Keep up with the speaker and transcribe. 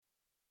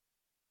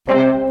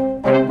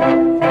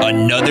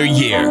Another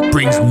year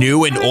brings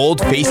new and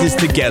old faces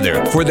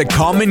together for the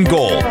common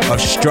goal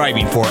of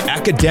striving for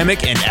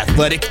academic and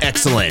athletic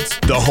excellence.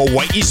 The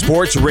Hawaii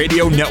Sports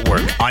Radio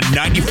Network on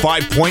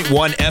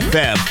 95.1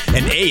 FM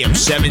and AM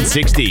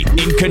 760,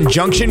 in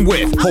conjunction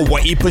with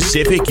Hawaii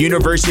Pacific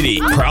University,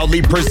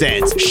 proudly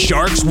presents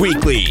Sharks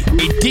Weekly,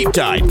 a deep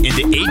dive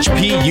into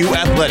HPU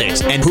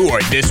athletics and who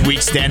are this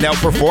week's standout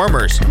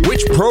performers.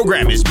 Which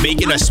program is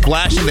making a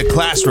splash in the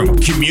classroom,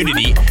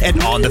 community,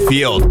 and on the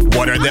field?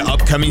 What are the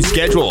upcoming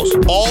schedules?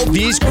 All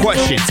these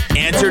questions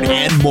answered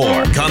and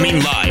more.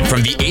 Coming live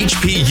from the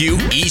HPU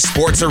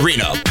Esports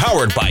Arena,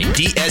 powered by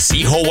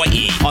DSC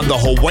Hawaii on the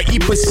Hawaii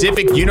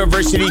Pacific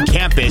University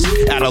campus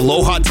at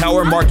Aloha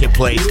Tower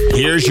Marketplace.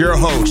 Here's your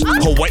host,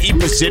 Hawaii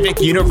Pacific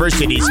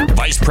University's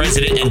Vice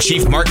President and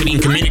Chief Marketing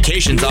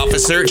Communications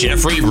Officer,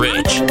 Jeffrey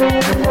Rich.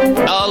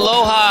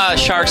 Aloha,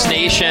 Sharks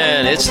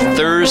Nation. It's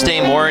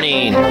Thursday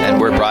morning,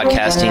 and we're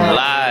broadcasting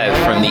live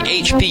from the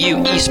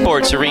HPU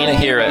Esports Arena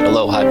here at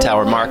Aloha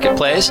Tower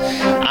Marketplace.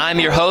 I'm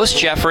your host,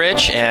 Jeff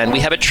Rich, and we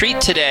have a treat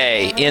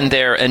today in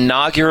their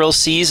inaugural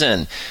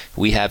season.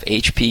 We have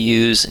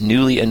HPU's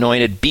newly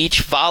anointed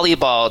beach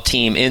volleyball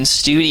team in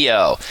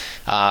studio.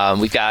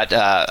 We've got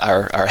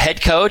our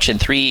head coach and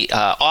three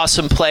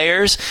awesome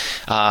players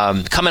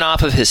coming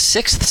off of his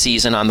sixth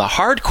season on the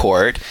hard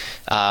court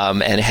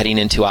and heading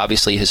into,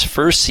 obviously, his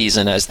first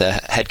season as the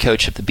head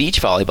coach of the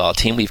beach volleyball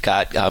team. We've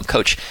got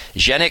Coach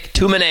Jenic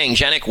Tumaneng.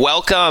 Jenic,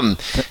 welcome.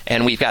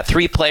 And we've got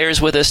three players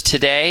with us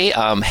today,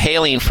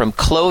 hailing from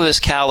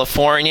Clovis,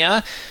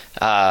 California.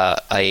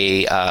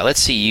 Let's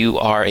see, you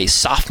are a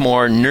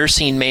sophomore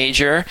nursing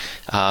major,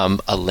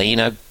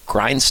 Alayna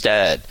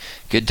Grinstead.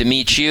 Good to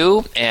meet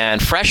you.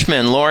 And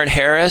freshman Lauren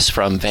Harris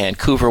from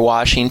Vancouver,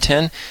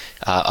 Washington,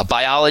 a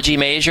biology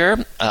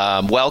major.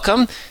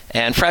 Welcome.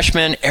 And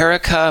freshman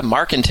Erika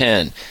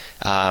Markentin,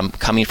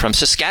 coming from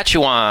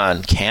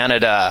Saskatchewan,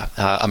 Canada,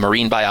 a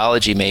marine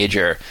biology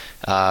major.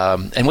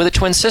 And with a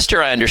twin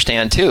sister, I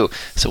understand, too.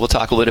 So we'll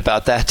talk a little bit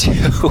about that,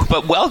 too.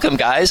 But welcome,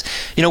 guys.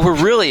 You know, we're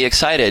really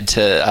excited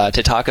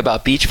to talk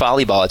about beach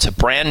volleyball. It's a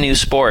brand new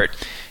sport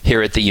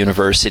here at the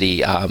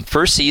university.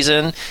 First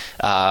season.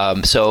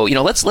 So, you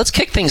know, let's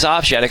kick things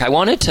off, Jenic. I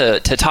wanted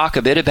to talk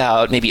a bit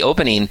about maybe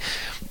opening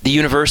the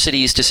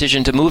university's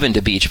decision to move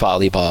into beach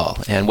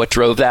volleyball and what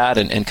drove that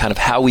and kind of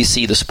how we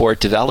see the sport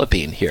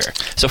developing here.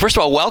 So first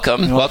of all,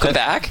 welcome. Welcome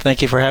back.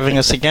 Thank you for having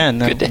us again.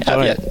 Good to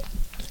have you.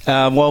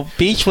 Well,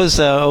 beach was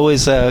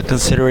always a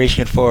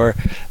consideration for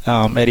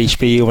at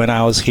HPU when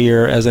I was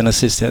here as an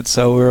assistant.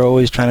 So we were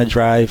always trying to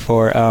drive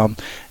for,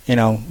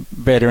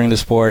 bettering the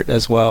sport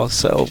as well.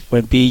 So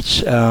when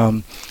beach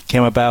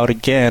came about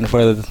again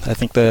for, I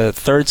think, the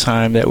third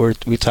time that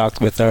we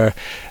talked with our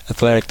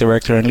athletic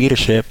director and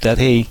leadership that,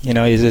 hey,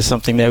 is this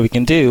something that we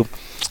can do?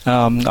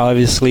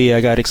 Obviously,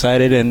 I got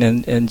excited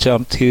and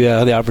jumped to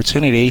the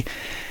opportunity.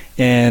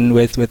 And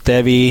with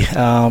Debbie,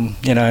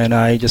 and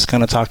I just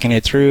kind of talking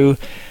it through,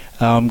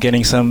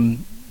 getting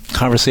some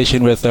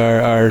conversation with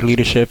our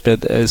leadership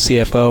at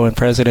CFO and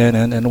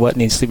president and what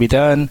needs to be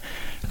done.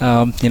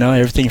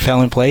 Everything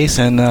fell in place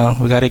and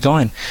we got it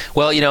going.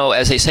 Well,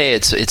 as they say,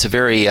 it's a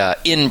very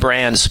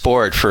in-brand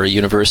sport for a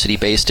university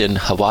based in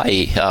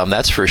Hawaii.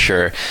 That's for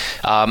sure.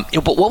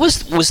 But what was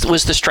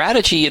the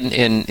strategy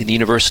in the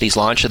university's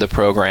launch of the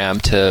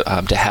program to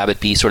have it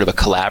be sort of a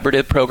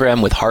collaborative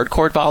program with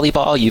hardcourt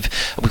volleyball?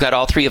 We've got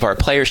all three of our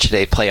players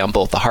today play on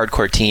both the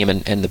hardcourt team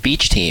and the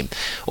beach team.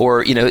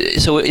 Or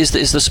so is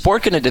the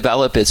sport going to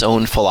develop its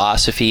own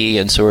philosophy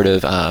and sort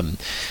of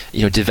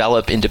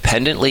develop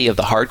independently of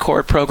the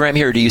hardcourt program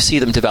here, or do you see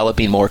them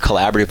developing more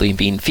collaboratively and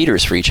being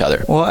feeders for each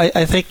other? Well,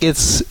 I think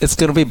it's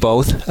going to be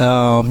both.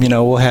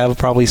 We'll have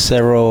probably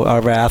several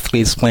of our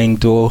athletes playing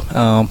dual,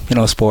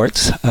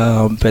 sports.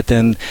 But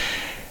then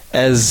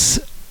as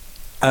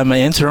I'm an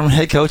interim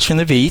head coach in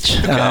the beach.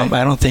 Okay.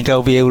 I don't think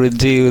I'll be able to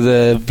do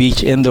the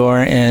beach indoor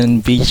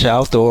and beach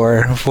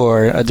outdoor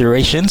for a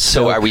duration.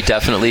 So are we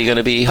definitely going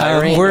to be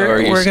hiring?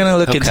 We're going to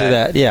look into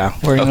that. Yeah,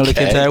 we're going to look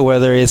into that,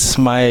 whether it's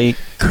my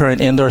current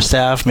indoor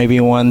staff, maybe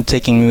one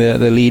taking the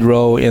lead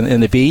role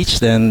in the beach,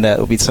 then that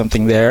will be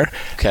something there.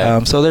 Okay.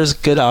 So there's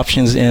good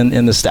options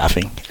in the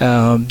staffing.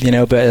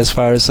 But as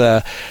far as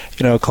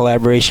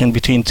collaboration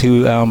between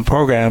two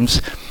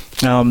programs,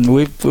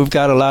 we've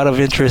got a lot of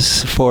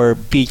interest for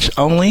beach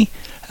only,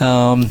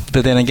 but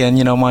then again,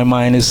 my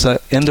mind is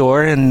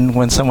indoor, and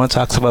when someone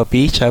talks about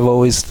beach, I've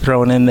always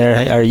thrown in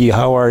there,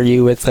 how are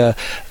you with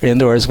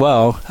indoor as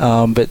well,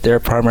 but their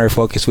primary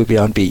focus would be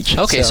on beach.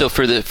 Okay, so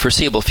for the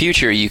foreseeable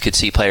future, you could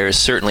see players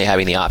certainly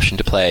having the option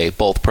to play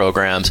both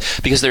programs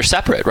because they're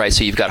separate, right?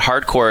 So you've got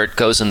hardcourt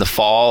goes in the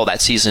fall, that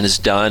season is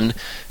done,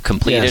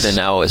 completed, yes. And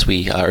now as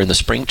we are in the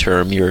spring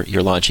term,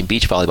 you're launching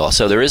beach volleyball,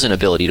 so there is an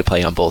ability to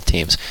play on both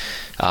teams.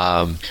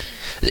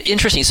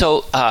 Interesting.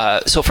 So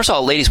first of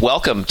all, ladies,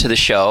 welcome to the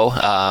show.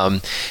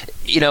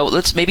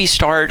 Let's maybe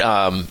start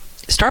by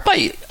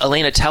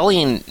Alayna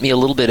telling me a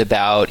little bit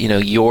about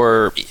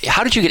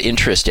how did you get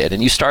interested?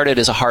 And you started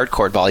as a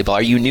hardcourt volleyball.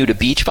 Are you new to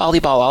beach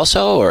volleyball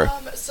also, or?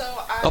 So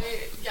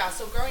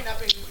growing up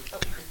in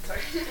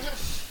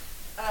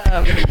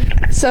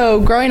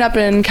So growing up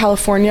in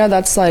California,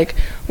 that's like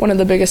one of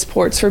the biggest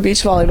sports for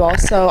beach volleyball.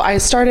 So I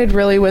started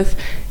really with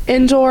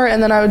indoor,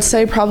 and then I would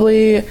say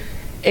probably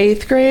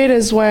 8th grade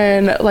is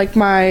when like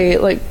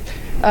my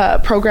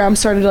program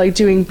started like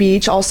doing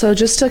beach also,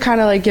 just to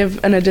kind of like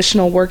give an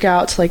additional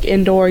workout to like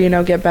indoor,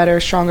 get better,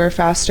 stronger,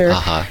 faster.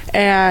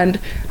 And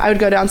I would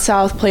go down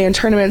south, play in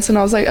tournaments, and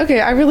I was like,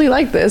 okay, I really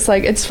like this,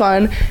 like it's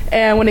fun.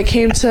 And when it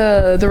came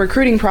to the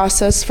recruiting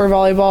process for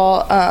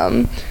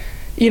volleyball,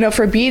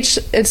 for beach,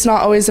 it's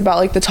not always about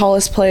like the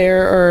tallest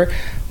player or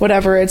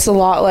whatever. It's a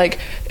lot like,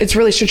 it's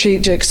really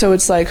strategic. So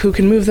it's like who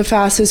can move the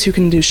fastest, who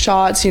can do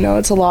shots,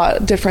 it's a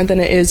lot different than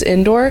it is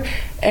indoor.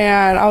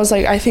 And I was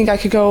like, I think I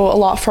could go a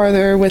lot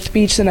farther with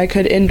beach than I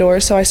could indoor.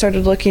 So I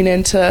started looking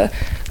into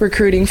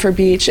recruiting for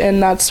beach,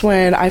 and that's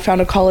when I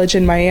found a college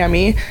in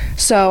Miami.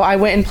 So I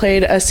went and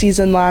played a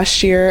season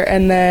last year,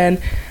 and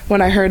then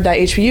when I heard that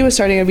HPU was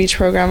starting a beach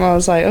program, I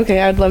was like, okay,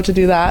 I'd love to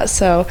do that.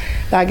 So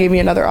that gave me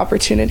another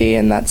opportunity,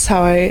 and that's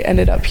how I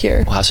ended up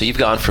here. Wow, so you've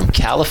gone from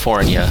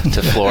California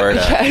to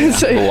Florida,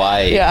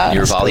 Hawaii,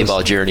 your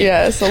volleyball journey.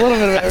 Yes, a little bit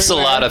of everywhere. That's a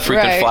lot of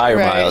freaking flyer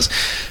miles.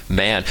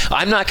 Man,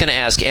 I'm not going to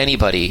ask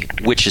anybody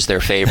which is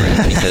their favorite,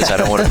 because I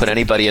don't want to put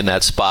anybody in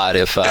that spot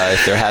if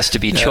there has to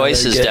be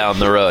choices down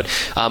the road.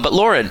 But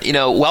Lauren,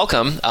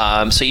 welcome.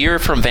 So you're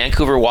from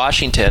Vancouver,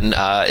 Washington.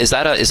 Is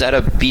that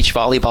a beach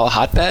volleyball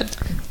hotbed?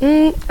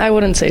 I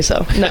wouldn't say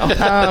so.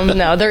 No.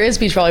 No, there is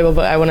beach volleyball,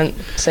 but I wouldn't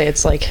say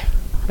it's like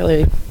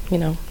really,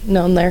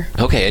 known there.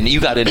 Okay, and you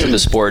got into the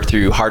sport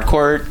through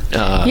hardcourt?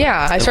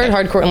 Yeah, I started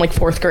hardcourt in like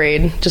 4th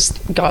grade.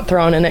 Just got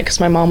thrown in it because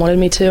my mom wanted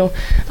me to.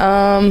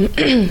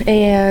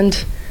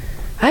 And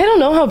I don't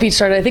know how beach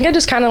started. I think I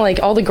just kind of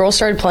like all the girls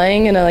started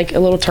playing in a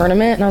little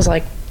tournament, and I was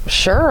like,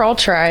 sure, I'll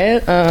try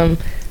it.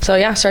 So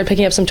yeah, started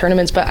picking up some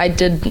tournaments, but I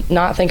did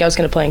not think I was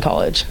going to play in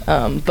college.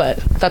 But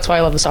that's why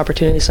I love this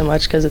opportunity so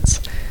much, because it's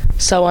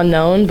so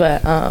unknown,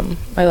 but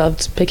I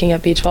loved picking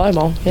up beach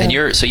volleyball. Yeah. And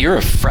you're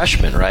a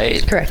freshman,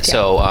 right? Correct.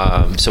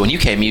 Yeah. So when you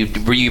came,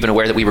 were you even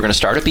aware that we were going to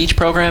start a beach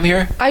program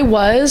here? I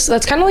was.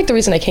 That's kind of like the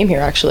reason I came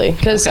here, actually,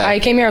 because I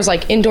came here, I was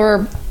like,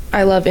 indoor,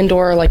 I love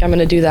indoor, like I'm going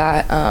to do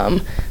that.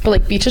 But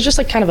like beach is just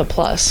like kind of a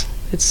plus.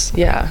 It's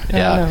I don't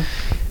know.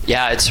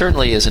 Yeah, it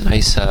certainly is a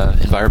nice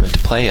environment to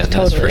play in.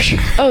 Totally. That's for sure.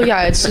 Oh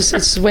yeah,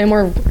 it's way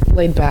more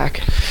laid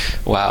back.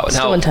 Wow.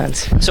 Still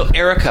intense. So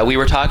Erika, we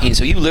were talking,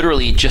 so you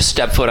literally just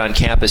stepped foot on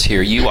campus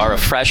here. You are a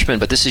freshman,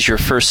 but this is your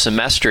first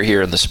semester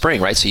here in the spring,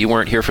 right? So you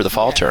weren't here for the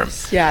fall term.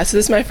 Yeah, so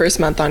this is my first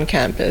month on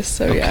campus,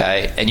 so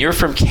Okay, and you're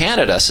from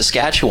Canada,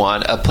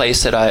 Saskatchewan, a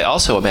place that I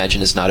also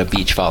imagine is not a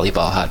beach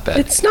volleyball hotbed.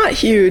 It's not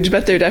huge,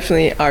 but there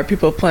definitely are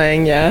people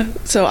playing, yeah.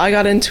 So I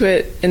got into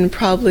it in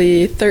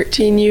probably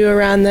 13U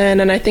around then,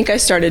 and I think I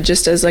started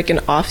just as like an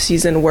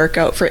off-season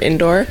workout for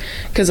indoor,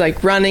 because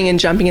like running and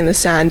jumping in the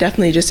sand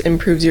definitely just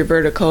improves your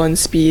vertical and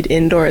speed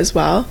indoor as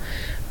well.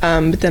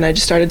 But then I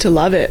just started to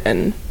love it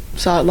and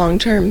saw it long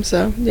term,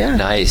 so yeah.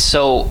 Nice.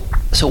 So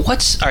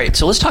what's all right,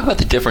 so let's talk about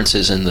the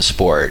differences in the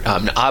sport.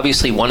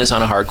 Obviously one is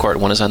on a hard court,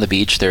 one is on the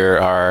beach. There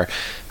are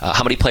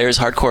how many players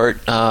hard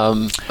court? I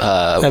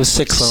have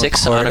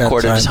six on a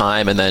court at a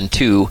time, and then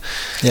 2.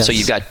 Yes. So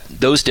you've got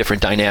those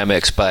different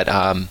dynamics, but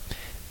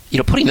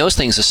putting those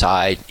things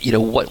aside,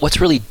 what's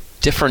really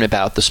different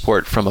about the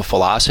sport from a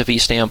philosophy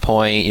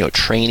standpoint?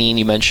 Training,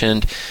 you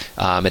mentioned,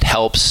 it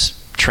helps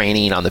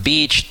training on the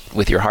beach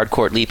with your hard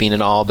court leaping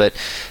and all, but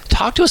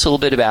talk to us a little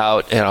bit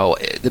about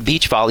the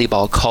beach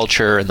volleyball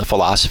culture and the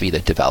philosophy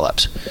that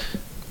develops.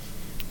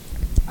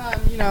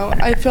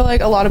 I feel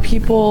like a lot of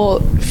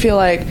people feel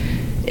like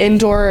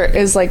indoor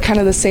is like kind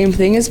of the same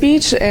thing as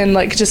beach, and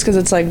like just because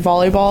it's like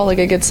volleyball, like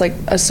it gets like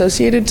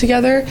associated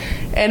together,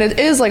 and it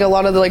is like a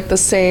lot of the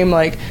same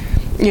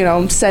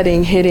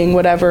setting, hitting,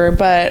 whatever,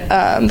 but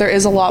there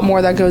is a lot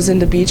more that goes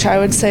into beach, I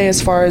would say,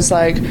 as far as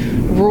like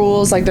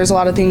rules. Like there's a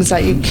lot of things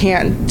that you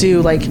can't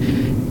do like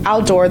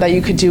outdoor that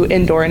you could do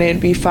indoor, and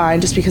it'd be fine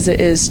just because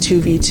it is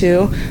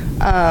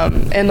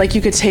 2v2, and like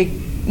you could take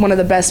one of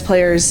the best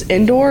players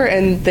indoor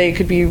and they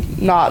could be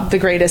not the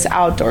greatest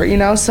outdoor,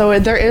 so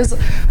there is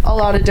a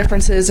lot of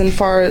differences as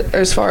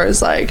far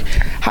as like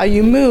how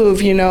you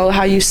move,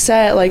 how you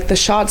set, like the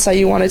shots that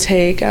you want to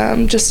take,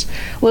 just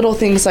little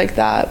things like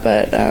that.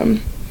 But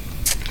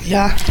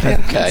yeah.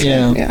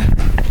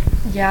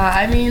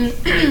 I mean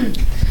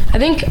I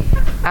think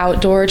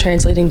outdoor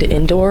translating to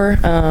indoor,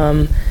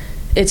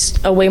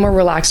 it's a way more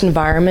relaxed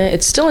environment.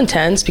 It's still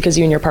intense because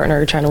you and your partner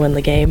are trying to win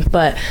the game,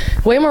 but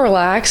way more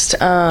relaxed,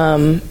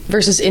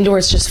 versus indoor.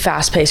 It's just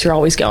fast paced. You're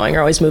always going,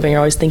 you're always moving, you're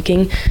always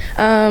thinking.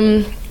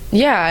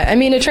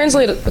 It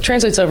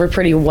translates over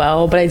pretty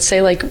well, but I'd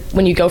say like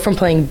when you go from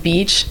playing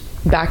beach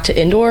back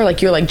to indoor,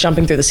 like you're like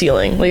jumping through the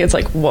ceiling. Like it's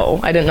like, whoa,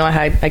 I didn't know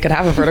I could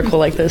have a vertical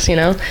like this,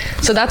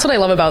 So that's what I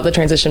love about the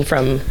transition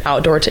from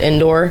outdoor to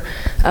indoor.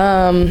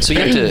 So you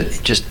have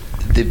to just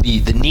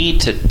the need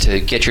to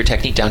get your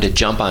technique down to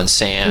jump on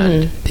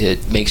sand,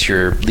 it makes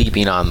your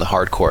leaping on the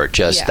hard court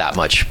just that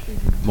much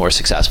more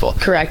successful.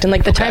 Correct. And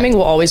like the timing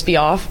will always be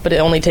off, but it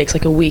only takes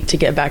like a week to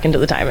get back into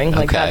the timing.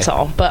 Like that's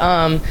all.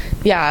 But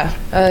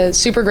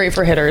super great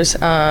for hitters.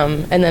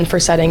 And then for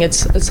setting,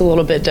 it's a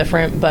little bit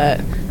different,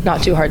 but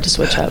not too hard to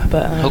switch up.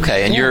 But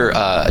and you're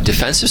a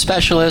defensive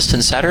specialist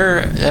and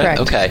setter. Correct.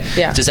 Okay.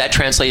 Yeah. Does that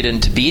translate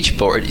into beach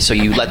board? So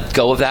you let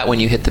go of that when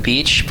you hit the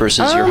beach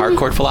versus your hard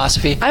court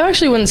philosophy? I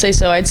actually wouldn't say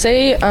so. I'd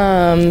say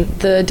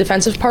the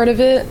defensive part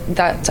of it,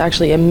 that's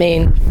actually a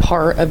main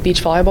part of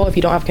beach volleyball. If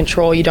you don't have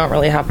control, you don't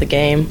really have the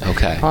game.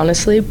 Okay.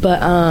 Honestly,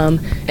 but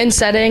in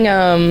setting,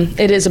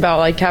 it is about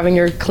like having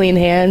your clean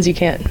hands. You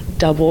can't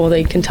double;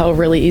 they can tell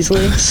really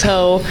easily.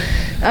 So,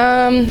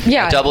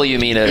 A double, you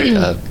mean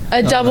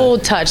a double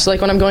touch. So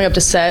like when I'm going up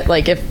to set,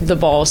 like if the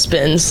ball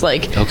spins,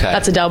 like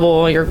that's a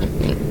double. You're,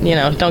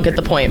 don't get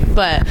the point.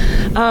 But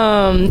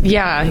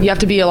you have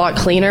to be a lot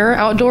cleaner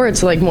outdoor.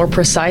 It's like more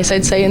precise,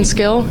 I'd say, in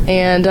skill.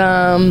 And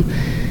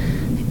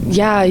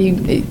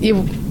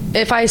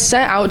if I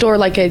set outdoor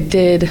like I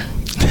did.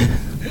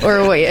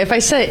 Or wait, if I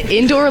set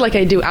indoor like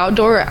I do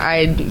outdoor,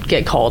 I'd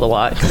get called a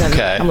lot because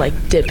I'm like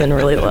dipping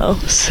really low.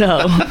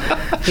 So,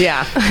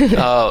 yeah.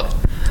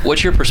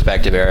 What's your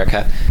perspective,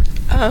 Erika?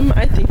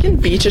 I think in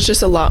beach it's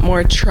just a lot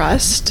more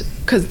trust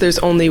because there's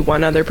only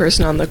one other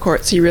person on the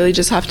court. So you really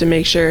just have to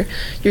make sure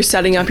you're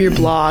setting up your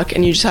block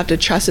and you just have to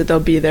trust that they'll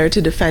be there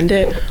to defend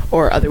it,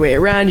 or other way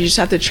around. You just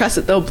have to trust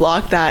that they'll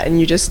block that and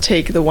you just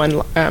take the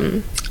one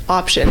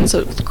option,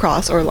 so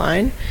cross or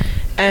line.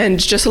 And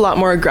just a lot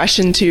more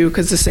aggression too,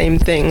 because the same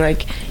thing,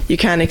 like you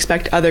can't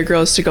expect other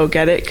girls to go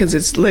get it because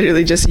it's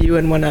literally just you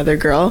and one other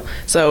girl.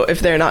 So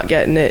if they're not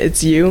getting it,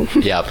 it's you.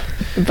 Yep.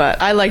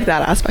 But I like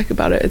that aspect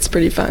about it. It's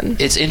pretty fun.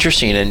 It's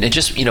interesting, and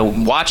just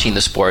watching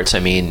the sports. I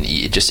mean,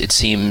 it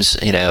seems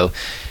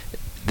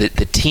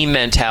the team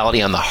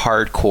mentality on the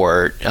hard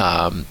court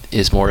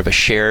is more of a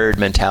shared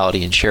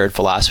mentality and shared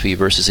philosophy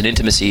versus an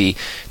intimacy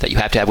that you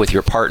have to have with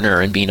your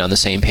partner and being on the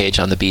same page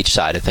on the beach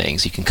side of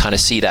things. You can kind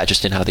of see that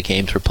just in how the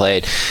games were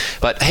played.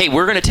 But hey,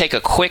 we're going to take a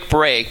quick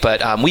break,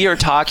 but we are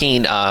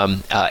talking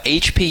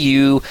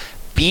HPU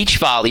beach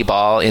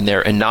volleyball in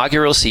their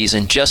inaugural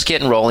season, just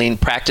getting rolling.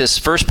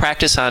 First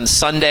practice on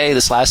Sunday,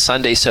 this last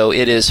Sunday, so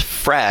it is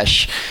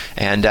fresh.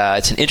 And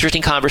it's an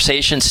interesting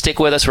conversation. Stick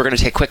with us. We're going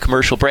to take a quick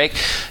commercial break.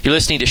 You're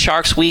listening to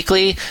Sharks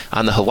Weekly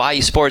on the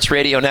Hawaii Sports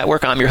Radio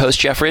Network. I'm your host,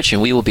 Jeff Rich,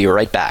 and we will be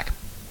right back.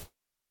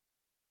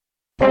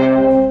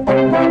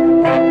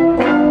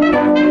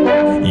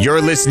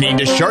 You're listening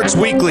to Sharks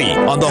Weekly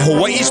on the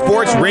Hawaii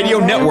Sports Radio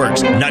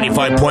Network's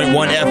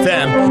 95.1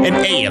 FM and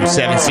AM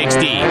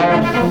 760.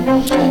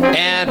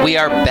 And we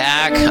are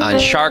back on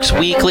Sharks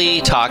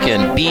Weekly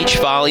talking beach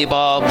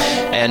volleyball.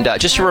 And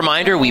just a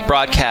reminder, we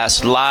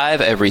broadcast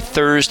live every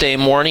Thursday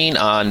morning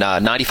on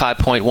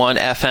 95.1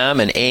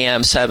 FM and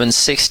AM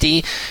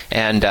 760.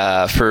 And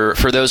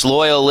for those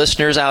loyal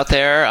listeners out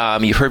there,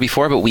 you've heard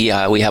before, but we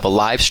have a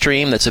live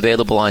stream that's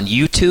available on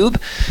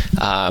YouTube.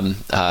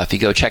 If you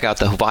go check out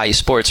the Hawaii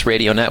Sports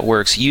Radio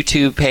Network's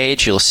YouTube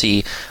page, you'll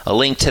see a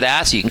link to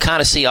that, so you can kind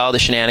of see all the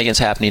shenanigans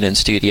happening in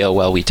studio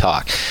while we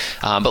talk.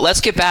 But let's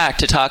get back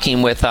to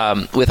talking with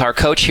our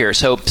coach here.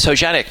 So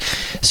Jenic,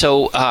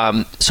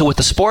 so with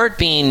the sport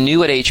being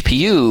new at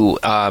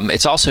HPU,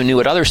 it's also new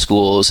at other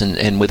schools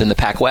and within the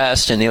Pac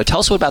West. And tell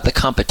us about the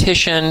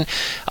competition.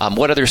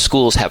 What other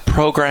schools have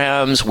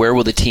programs? Where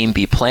will the team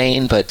be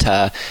playing? But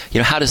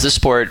how does this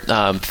sport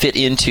fit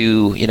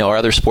into our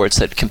other sports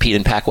that compete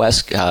in Pac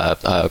West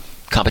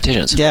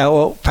competitions? Yeah,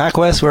 well, Pac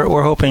West,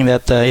 we're hoping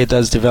that it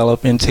does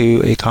develop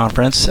into a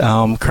conference.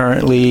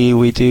 Currently,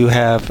 we do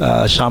have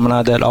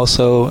Chaminade that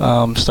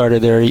also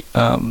started their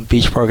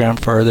beach program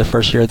for the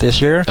first year this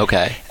year.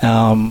 Okay.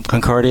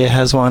 Concordia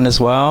has one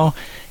as well.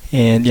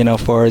 And,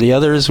 for the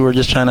others, we're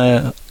just trying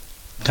to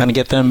kind of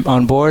get them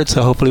on board,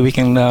 so hopefully we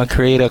can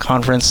create a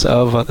conference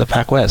of the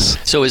Pac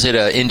West. So is it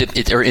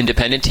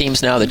independent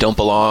teams now that don't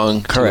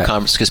belong to a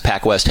conference, because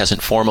Pac West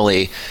hasn't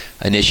formally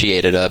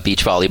initiated a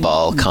beach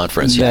volleyball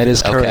conference yet? That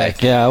is correct.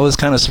 Okay. Yeah, I was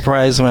kind of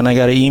surprised when I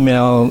got an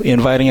email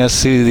inviting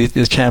us to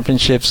the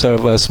championships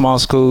of small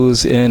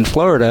schools in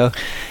Florida.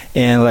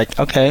 And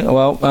okay,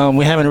 well,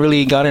 we haven't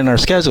really gotten our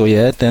schedule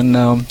yet, and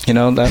I don't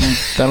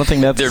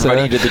think that's they're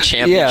inviting you to the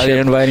championship. Yeah,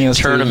 they're inviting us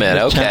tournament.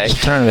 to the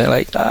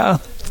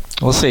tournament.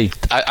 We'll see.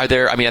 Are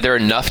there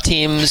enough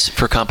teams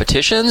for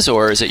competitions,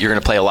 or is it you're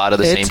going to play a lot of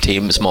the same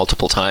teams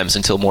multiple times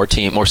until more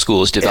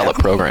schools develop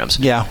programs?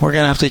 Yeah, we're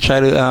going to have to try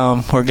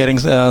to. We're getting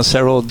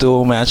several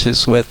dual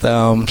matches with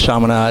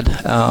Chaminade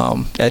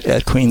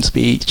at Queens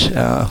Beach,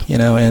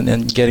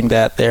 and getting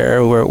that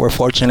there. We're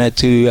fortunate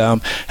to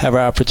have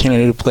our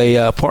opportunity to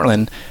play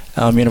Portland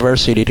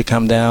University to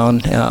come down.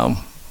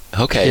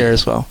 Here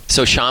as well.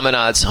 So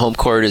Chaminade's home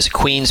court is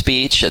Queens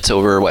Beach. It's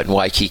over in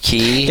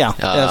Waikiki. Yeah,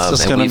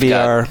 that's going to be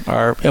our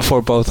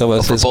for both of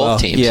us as well.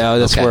 Teams. Yeah,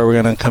 that's where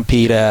we're going to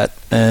compete at,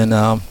 and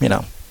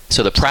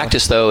So the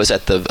practice though is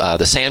at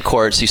the sand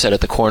courts. You said at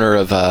the corner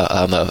of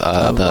on the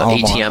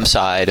ATM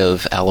side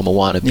of Ala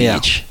Moana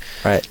Beach.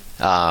 Yeah,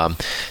 right.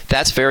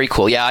 That's very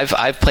cool. Yeah,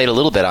 I've played a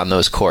little bit on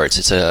those courts.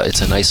 It's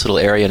a nice little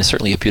area and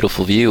certainly a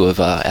beautiful view of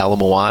Ala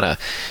Moana.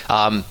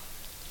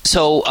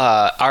 So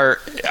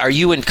are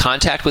you in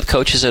contact with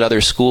coaches at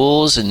other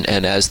schools,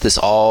 and as this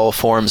all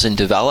forms and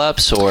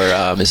develops, or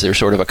is there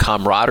sort of a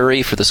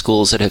camaraderie for the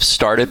schools that have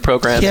started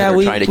programs that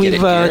are trying to get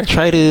it here? We've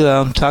tried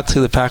to talk to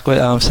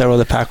the several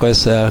of the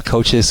PacWest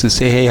coaches to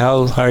say, hey,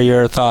 how are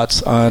your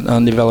thoughts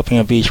on developing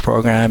a beach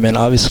program? And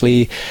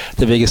obviously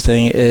the biggest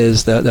thing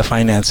is the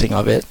financing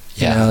of it.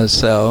 Yeah.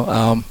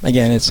 So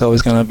again, it's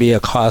always going to be a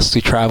cost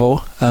to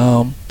travel,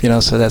 so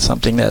that's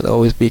something that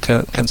always be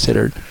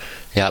considered.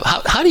 Yeah.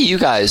 How do you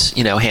guys,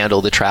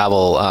 handle the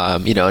travel?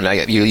 And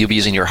you'll be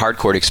using your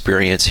hardcourt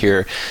experience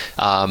here,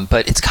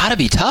 but it's got to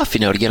be tough, to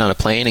get on a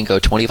plane and go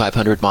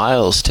 2,500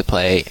 miles to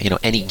play,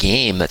 any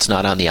game that's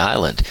not on the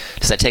island.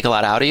 Does that take a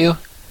lot out of you?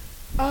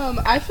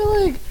 I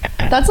feel like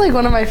that's like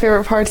one of my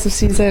favorite parts of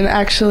season,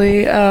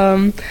 actually.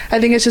 I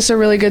think it's just a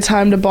really good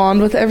time to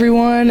bond with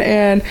everyone.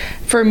 And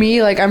for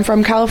me, like, I'm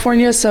from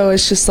California, so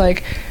it's just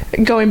like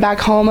going back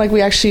home. Like,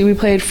 we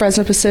played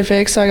Fresno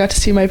Pacific, so I got to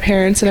see my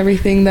parents and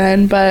everything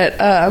then. But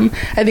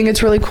I think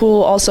it's really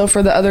cool also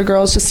for the other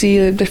girls to see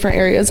the different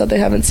areas that they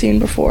haven't seen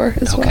before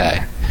as well.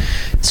 Okay.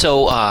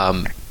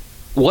 So,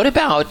 what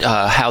about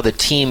how the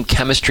team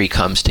chemistry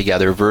comes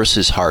together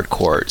versus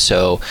hardcourt?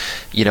 So,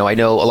 I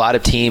know a lot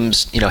of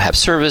teams, have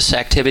service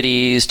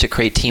activities to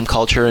create team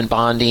culture and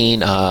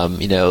bonding, a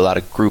lot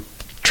of group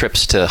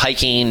trips to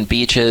hiking,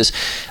 beaches.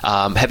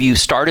 Have you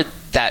started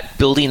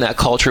building that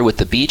culture with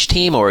the beach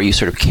team, or are you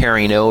sort of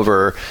carrying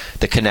over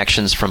the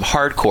connections from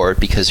hardcourt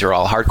because you're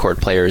all hardcourt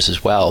players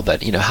as well?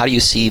 But, how do you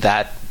see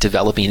that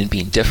developing and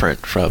being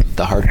different from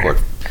the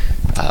hardcourt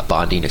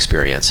bonding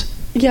experience?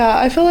 Yeah,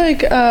 I feel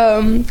like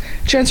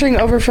transferring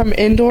over from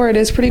indoor, it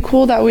is pretty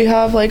cool that we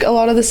have like a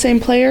lot of the same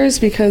players,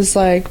 because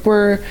like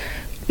we're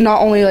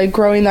not only like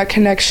growing that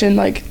connection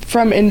like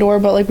from indoor,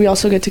 but like we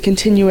also get to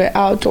continue it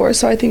outdoors.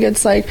 So I think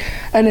it's like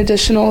an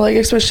additional, like,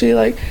 especially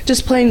like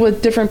just playing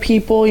with different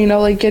people,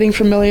 like getting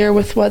familiar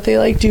with what they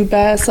like do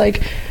best,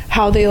 like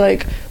how they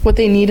like what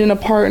they need in a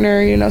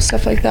partner,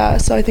 stuff like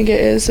that. So I think it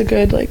is a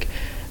good like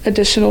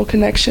additional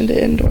connection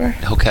to indoor.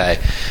 Okay.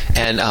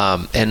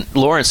 And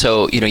Lauren,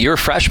 so you're a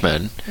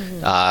freshman,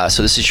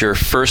 so this is your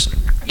first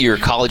year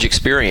college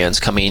experience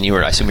coming.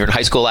 I assume you were in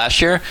high school last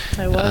year?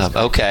 I was.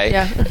 Okay.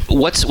 Yeah.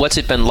 What's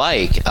it been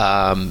like,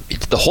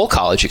 the whole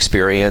college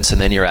experience and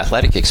then your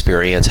athletic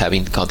experience,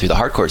 having gone through the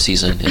hardcourt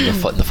season in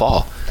the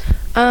fall?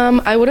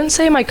 I wouldn't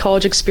say my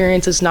college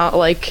experience is not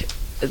like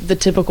the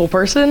typical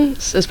person,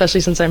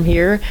 especially since I'm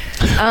here.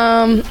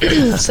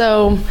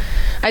 So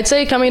I'd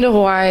say coming to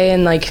Hawaii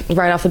and like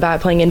right off the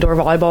bat playing indoor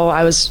volleyball,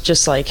 I was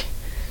just like,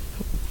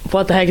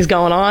 what the heck is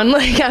going on?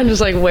 Like, I'm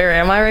just like, where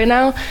am I right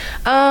now?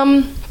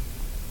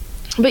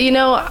 But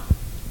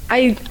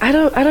I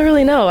don't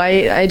really know.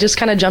 I just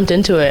kind of jumped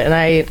into it, and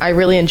I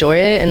really enjoy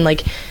it, and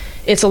like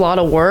it's a lot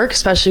of work,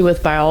 especially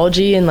with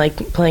biology and like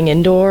playing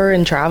indoor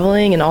and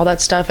traveling and all that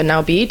stuff, and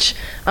now beach.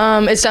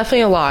 It's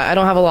definitely a lot. I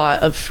don't have a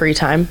lot of free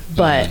time,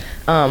 but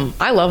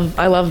I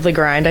love the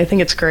grind. I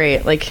think it's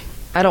great. Like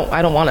I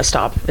don't want to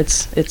stop.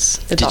 It's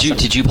awesome.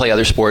 Did you play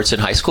other sports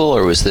in high school,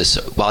 or was this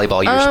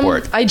volleyball your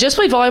sport? I just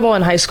played volleyball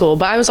in high school,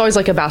 but I was always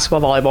like a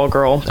basketball volleyball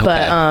girl. Okay.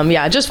 But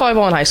yeah, just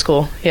volleyball in high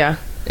school. Yeah.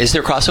 Is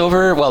there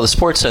crossover? Well, the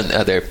sports and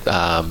other.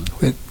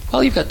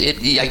 Well, you've got.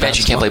 I mentioned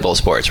you can't play both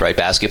sports, right?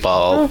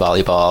 Basketball,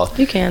 volleyball.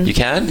 You can. You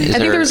can. I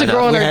think there was a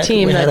girl on our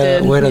team that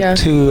did. We had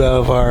two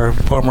of our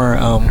former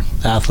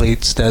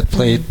athletes that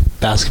played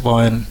basketball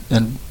and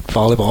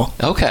volleyball.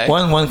 Okay.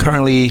 One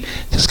currently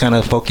just kind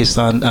of focused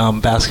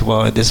on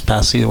basketball. This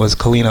past season was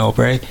Kalina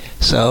Obrey.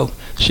 So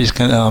she's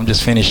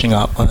just finishing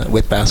up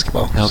with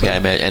basketball. Okay, so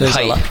and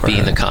height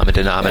being the common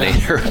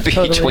denominator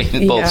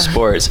between both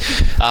sports.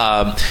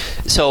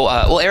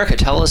 Well, Erika,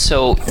 tell us.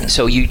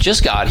 So you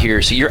just got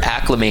here, so you're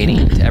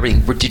acclimating to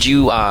everything. Did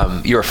you?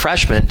 You're a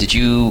freshman. Did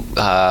you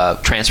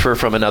transfer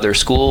from another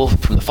school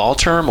from the fall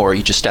term, or are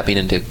you just stepping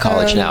into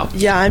college now?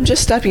 Yeah, I'm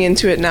just stepping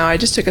into it now. I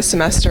just took a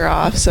semester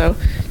off, so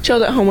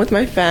chilled at home with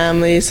my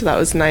family. So that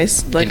was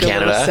nice, like in a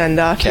Canada? little send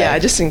off. Okay. Yeah,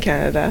 just in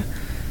Canada.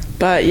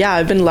 But yeah,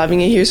 I've been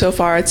loving it here so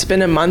far. It's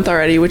been a month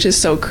already, which is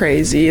so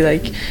crazy.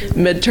 Like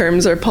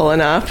midterms are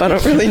pulling up. I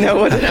don't really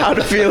know how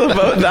to feel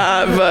about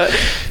that, but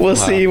we'll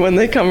see when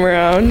they come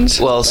around.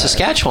 Well,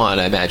 Saskatchewan,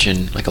 I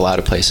imagine, like a lot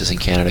of places in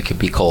Canada, can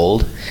be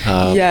cold.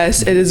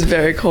 Yes, it is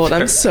very cold.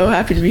 I'm so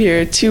happy to be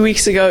here. 2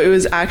 weeks ago, it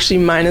was actually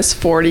minus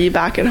 40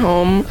 back at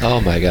home. Oh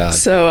my God.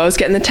 So I was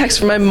getting the text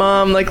from my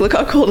mom, like, look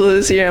how cold it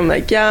is here. I'm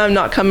like, yeah, I'm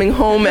not coming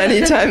home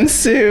anytime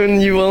soon.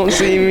 You won't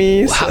see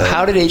me. So.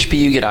 How did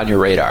HPU get on your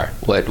radar?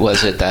 What was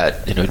it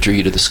that drew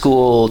you to the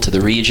school, to the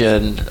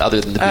region,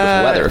 other than the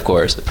beautiful weather, of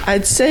course?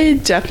 I'd say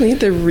definitely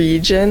the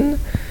region,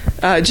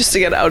 just to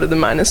get out of the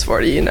minus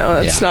 40.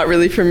 That's not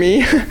really for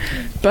me.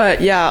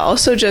 But yeah,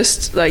 also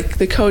just like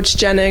the coach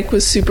Jenic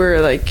was super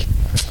like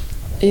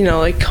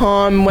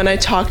calm when I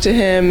talked to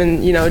him,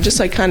 and just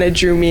like kind of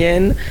drew me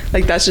in.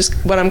 Like that's just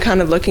what I'm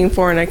kind of looking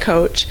for in a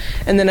coach.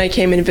 And then I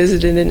came and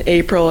visited in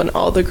April, and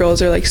all the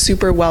girls are like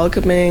super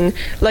welcoming.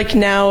 Like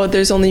now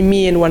there's only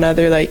me and one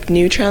other like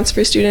new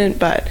transfer student,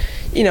 but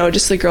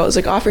just the girls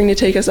like offering to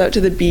take us out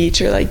to the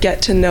beach or like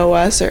get to know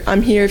us, or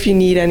I'm here if you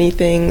need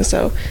anything.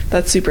 So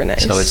that's super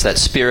nice. So it's that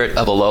spirit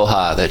of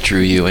aloha that drew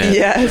you in.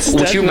 Yes,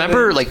 Would you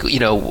remember, like,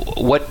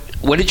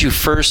 when did you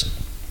first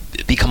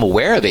become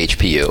aware of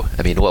HPU?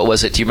 I mean, what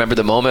was it? Do you remember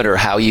the moment or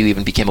how you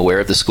even became aware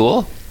of the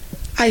school?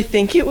 I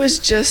think it was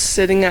just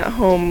sitting at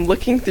home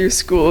looking through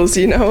schools,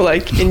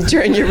 like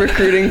during your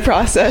recruiting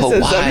process,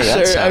 as I'm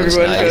sure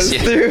everyone goes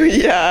through.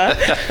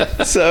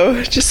 Yeah.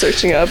 So just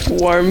searching up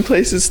warm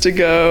places to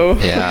go.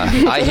 Yeah,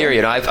 I hear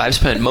you. I've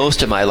spent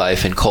most of my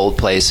life in cold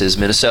places,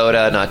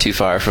 Minnesota, not too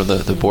far from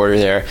the border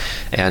there.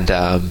 And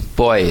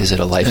boy, is it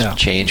a life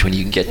change when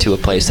you can get to a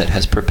place that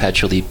has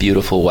perpetually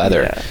beautiful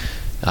weather.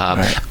 Yeah.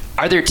 Right.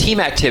 Are there team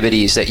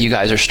activities that you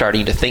guys are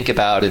starting to think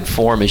about and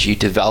form as you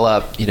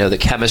develop, the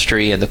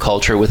chemistry and the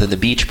culture within the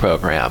beach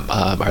program?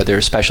 Are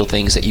there special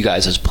things that you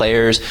guys as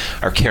players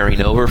are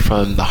carrying over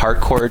from the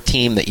hardcore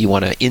team that you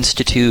want to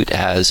institute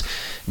as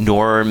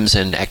norms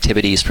and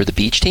activities for the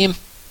beach team?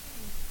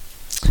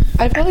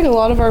 I feel like a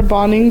lot of our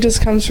bonding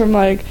just comes from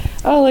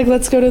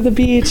let's go to the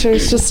beach, or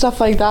it's just stuff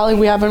like that. Like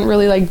we haven't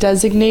really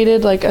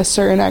designated like a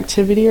certain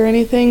activity or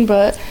anything,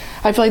 but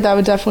I feel like that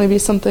would definitely be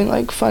something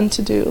like fun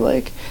to do.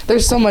 Like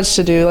there's so much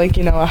to do,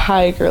 a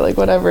hike or like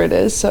whatever it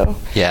is. So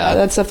yeah,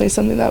 that's definitely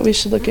something that we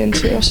should look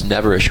into. There's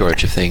never a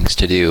shortage of things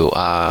to do.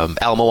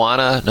 Ala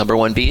Moana,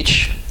 #1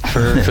 beach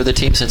for the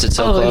team since it's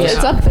so close. Yeah,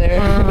 it's up there.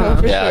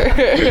 For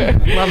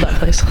sure. Love that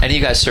place. And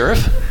you guys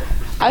surf?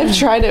 I've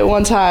tried it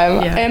one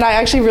time, and I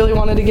actually really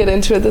wanted to get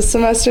into it this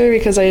semester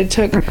because I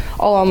took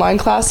all online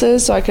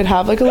classes so I could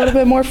have a little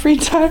bit more free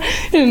time,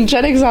 and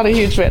Jenic's not a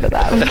huge fan of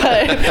that, but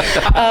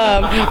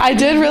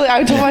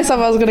I told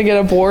myself I was going to get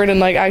a board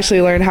and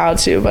actually learn how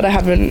to, but I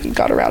haven't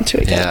got around to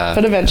it yet,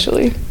 but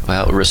eventually.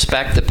 Well,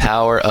 respect the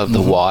power of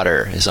the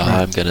water is all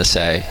I'm going to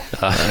say.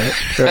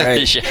 Right.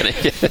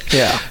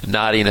 Jenic,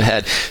 nodding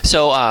ahead.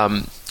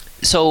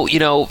 So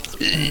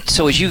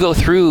as you go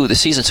through the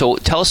season, so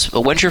tell us,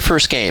 when's your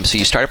first game? So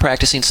you started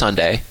practicing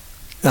Sunday.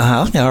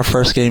 Our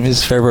first game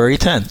is February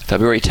 10th.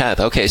 February 10th.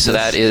 Okay, so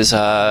that's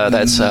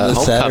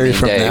homecoming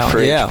from day now. For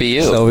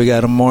HPU. So we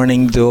got a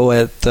morning duel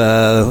at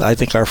I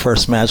think our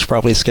first match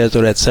probably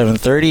scheduled at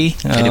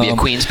 7:30. And it'll be at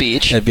Queens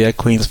Beach. It'll be at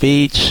Queens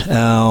Beach,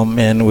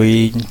 and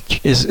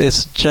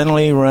it's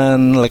generally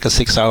run like a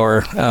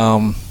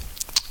 6-hour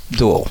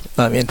duel.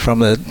 I mean, from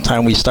the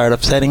time we start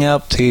up setting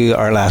up to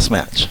our last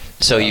match.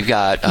 So you've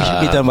got... we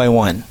should be done by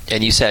 1.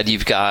 And you said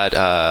you've got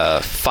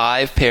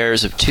 5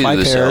 pairs of 2.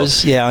 5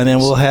 pairs, and then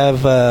we'll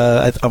have,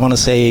 I want to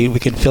say we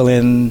can fill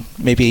in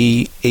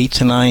maybe 8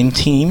 to 9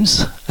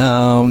 teams.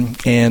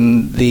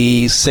 And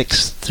the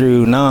 6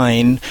 through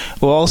 9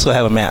 will also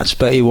have a match,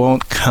 but it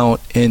won't count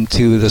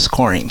into the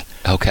scoring.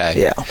 Okay.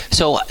 Yeah.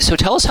 So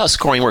tell us how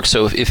scoring works.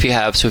 So if you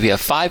have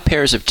 5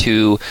 pairs of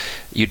 2,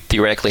 you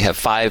theoretically have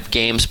 5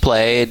 games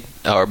played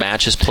or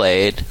matches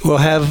played. We'll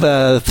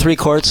have 3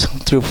 courts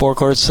through 4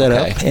 courts set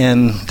up,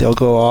 and they'll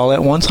go all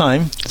at one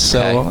time.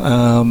 So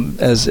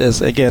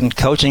as again,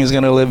 coaching is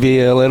going to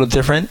be a little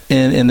different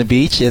in the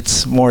beach.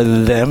 It's more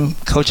them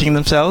coaching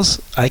themselves.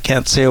 I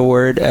can't say a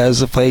word as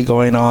the play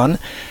going on.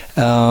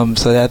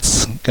 So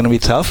that's going to be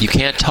tough. You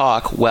can't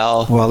talk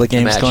while the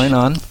game's going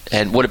on.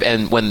 And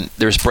when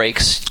there's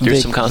breaks,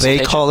 there's some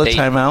consultation. They call the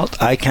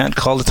timeout. I can't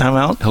call the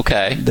timeout.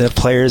 Okay. The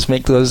players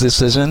make those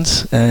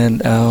decisions, and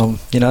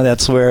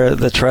that's where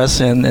the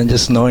trust and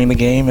just knowing the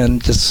game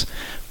and just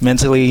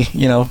mentally,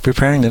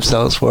 preparing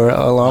themselves for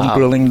a long,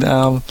 grueling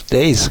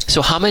days.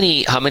 So how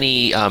many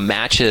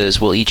matches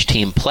will each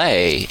team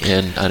play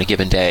on a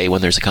given day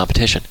when there's a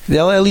competition?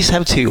 They'll at least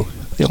have 2.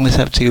 They only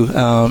have 2.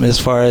 As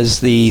far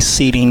as the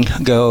seeding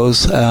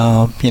goes,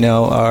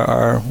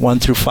 our 1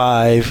 through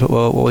 5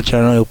 will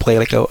generally play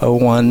like a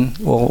 1.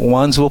 Well,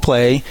 1s will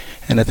play,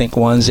 and I think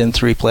 1s in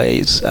 3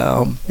 plays,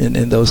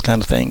 in those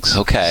kind of things.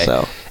 Okay.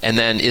 So. And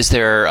then is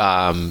there,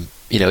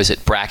 is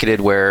it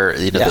bracketed where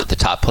the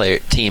top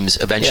teams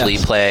eventually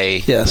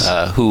play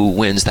who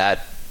wins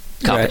that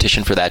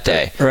competition for that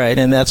day? Right,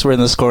 and that's where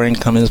the scoring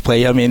comes into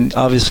play. I mean,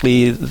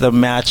 obviously the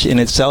match in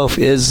itself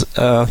is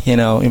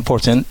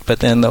important, but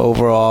then the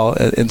overall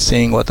and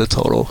seeing what the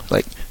total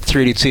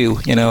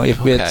 3-2.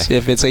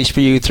 If it's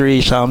HPU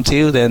 3, Sham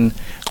 2, then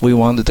we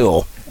won the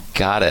duel.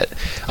 Got it.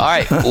 All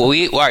right. All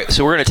right.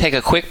 So we're going to take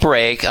a quick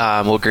break.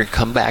 We're going to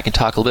come back and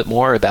talk a little bit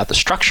more about the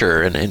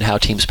structure and how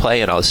teams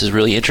play and all. This is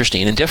really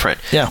interesting and different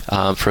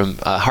from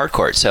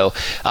hardcourt. So,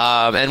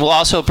 and we'll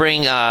also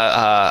bring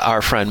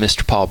our friend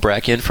Mr. Paul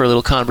Breck in for a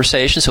little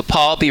conversation. So,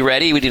 Paul, be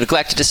ready. We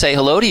neglected to say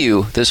hello to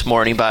you this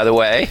morning, by the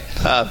way.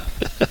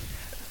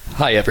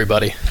 Hi,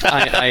 everybody.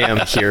 I am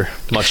here,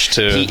 much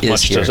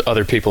to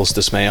other people's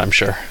dismay, I'm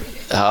sure.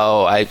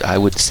 Oh, I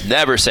would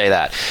never say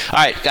that. All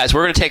right, guys,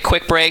 we're going to take a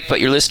quick break,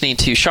 but you're listening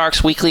to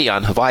Sharks Weekly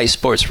on Hawaii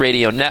Sports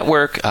Radio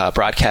Network,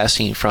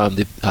 broadcasting from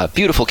the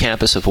beautiful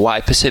campus of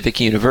Hawaii Pacific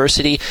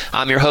University.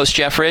 I'm your host,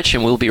 Jeff Rich,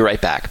 and we'll be right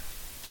back.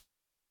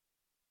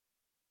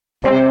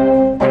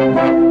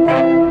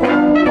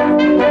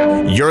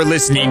 You're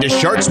listening to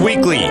Sharks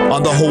Weekly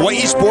on the Hawaii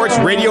Sports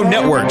Radio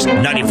Network's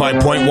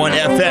 95.1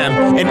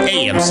 FM and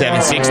AM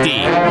 760.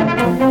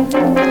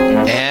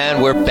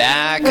 And we're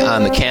back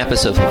on the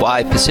campus of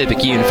Hawaii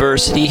Pacific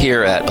University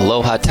here at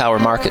Aloha Tower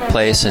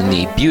Marketplace in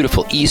the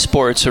beautiful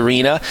esports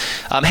arena.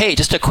 Hey,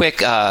 just a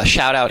quick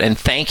shout out and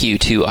thank you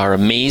to our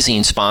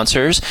amazing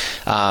sponsors.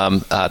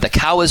 The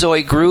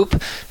Kawazoe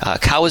Group.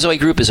 Kawazoe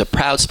Group is a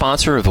proud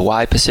sponsor of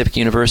Hawaii Pacific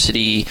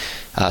University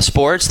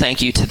sports.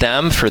 Thank you to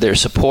them for their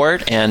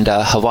support. And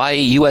Hawaii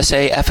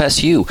USA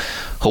FSU,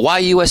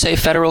 Hawaii USA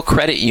Federal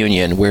Credit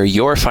Union, where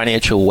your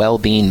financial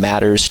well-being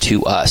matters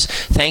to us.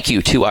 Thank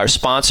you to our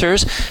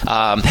sponsors.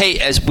 Hey,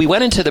 as we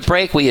went into the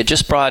break, we had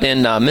just brought in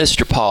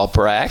Mr. Paul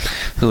Brack,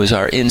 who is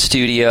our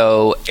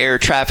in-studio air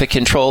traffic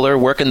controller,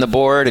 working the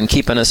board and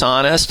keeping us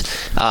honest.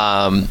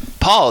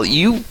 Paul,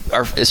 you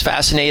are as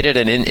fascinated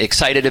and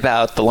excited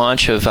about the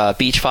launch of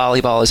beach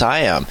volleyball as I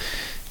am.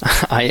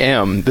 I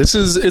am. It's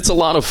a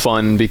lot of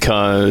fun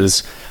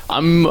because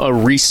I'm a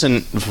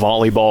recent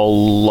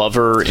volleyball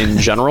lover in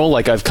general.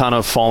 Like, I've kind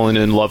of fallen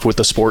in love with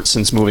the sport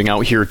since moving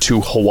out here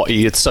to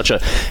Hawaii. It's such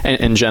and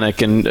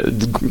Jenic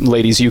and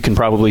ladies, you can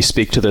probably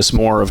speak to this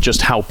more of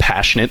just how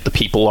passionate the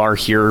people are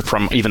here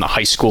from even the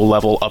high school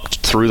level up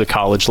through the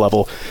college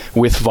level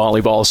with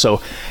volleyball.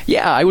 So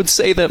yeah, I would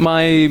say that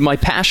my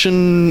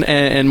passion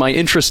and my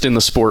interest in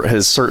the sport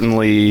has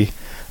certainly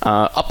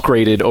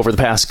upgraded over the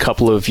past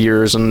couple of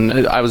years.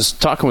 And I was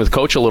talking with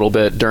Coach a little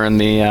bit during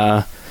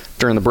the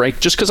break,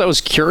 just because I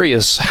was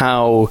curious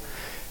how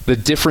the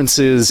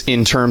differences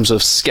in terms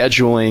of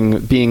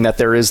scheduling, being that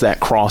there is that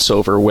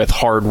crossover with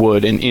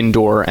hardwood and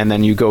indoor, and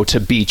then you go to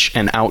beach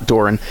and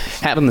outdoor, and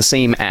having the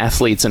same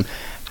athletes, and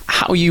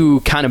how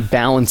you kind of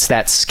balance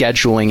that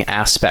scheduling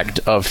aspect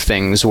of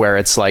things where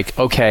it's like,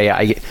 okay,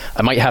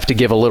 I might have to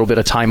give a little bit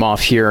of time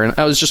off here. And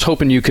I was just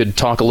hoping you could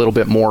talk a little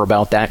bit more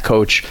about that,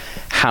 Coach,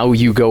 how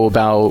you go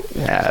about,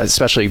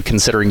 especially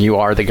considering you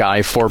are the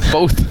guy for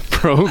both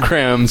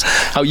programs,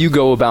 how you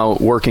go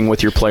about working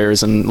with your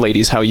players, and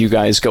ladies, how you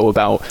guys go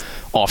about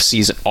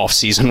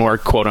off-season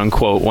work, quote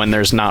unquote, when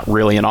there's not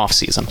really an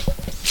off-season.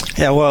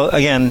 Yeah, well,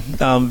 again,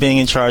 being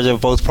in charge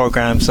of both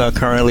programs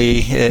currently,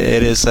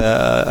 it is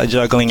a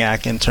juggling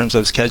act in terms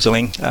of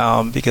scheduling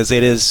because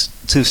it is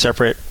two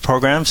separate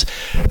programs.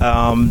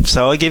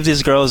 So I give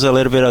these girls a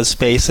little bit of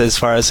space as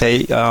far as,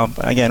 hey,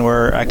 again,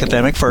 we're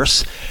academic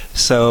first,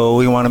 so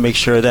we want to make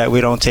sure that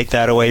we don't take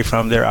that away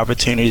from their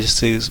opportunities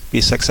to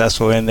be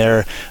successful in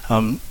their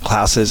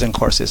classes and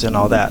courses and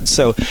all that.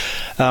 So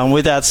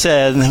with that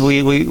said,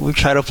 we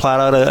try to plot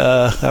out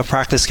a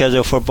practice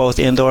schedule for both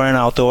indoor and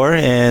outdoor,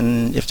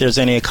 and if there's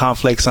any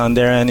conflicts on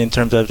their end in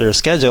terms of their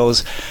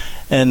schedules,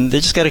 and they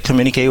just got to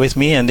communicate with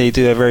me, and they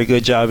do a very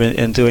good job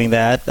in doing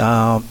that.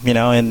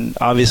 And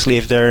obviously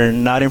if they're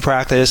not in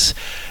practice,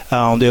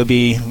 they'll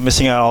be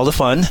missing out all the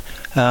fun.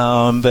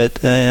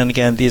 But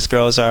again, these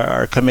girls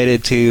are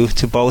committed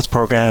to both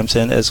programs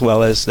and as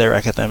well as their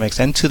academics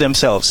and to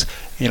themselves.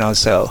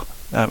 So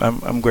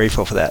I'm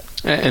grateful for that.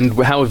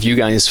 And how have you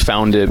guys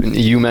found it?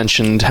 You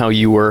mentioned how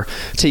you were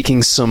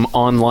taking some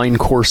online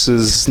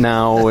courses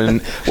now,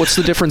 and what's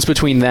the difference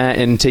between that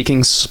and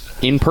taking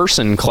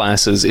in-person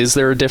classes? Is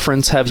there a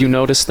difference? Have you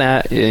noticed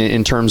that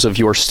in terms of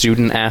your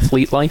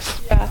student-athlete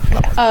life?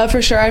 Yeah,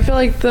 for sure. I feel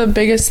like the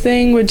biggest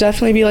thing would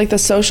definitely be like the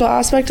social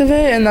aspect of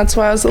it, and that's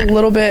why I was a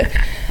little bit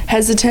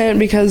hesitant,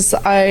 because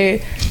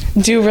I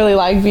do really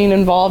like being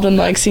involved and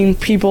like seeing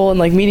people and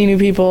like meeting new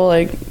people,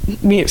 like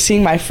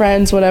seeing my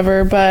friends,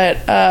 whatever.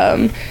 But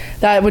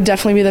that would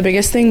definitely be the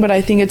biggest thing. But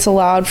I think it's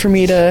allowed for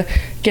me to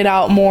get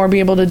out more, be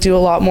able to do a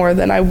lot more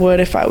than I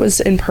would if I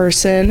was in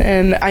person.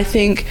 And I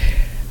think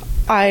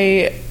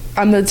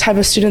I'm the type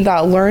of student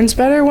that learns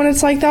better when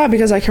it's like that,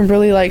 because I can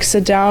really like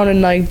sit down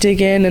and like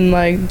dig in and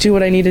like do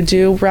what I need to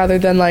do, rather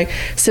than like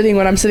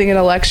when I'm sitting in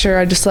a lecture,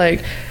 I just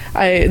like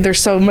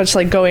there's so much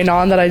like going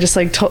on that I just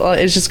like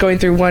it's just going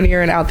through one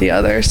ear and out the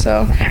other.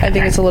 So I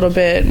think it's a little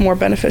bit more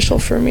beneficial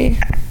for me.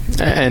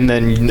 And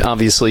then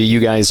obviously you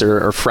guys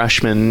are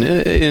freshmen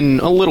in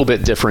a little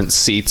bit different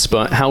seats,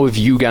 but how have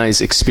you guys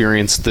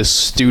experienced the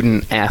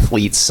student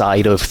athlete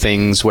side of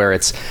things, where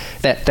it's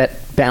that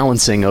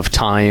balancing of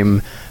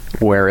time,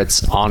 where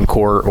it's on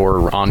court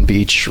or on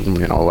beach,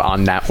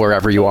 on net,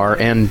 wherever you are,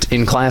 and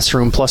in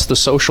classroom, plus the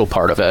social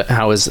part of it?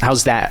 How's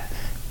that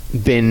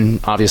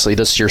been? Obviously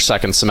this is your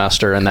second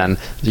semester, and then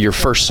your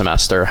first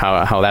semester,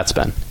 how that's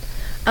been?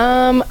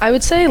 I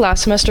would say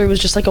last semester was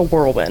just like a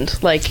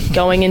whirlwind, like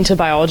going into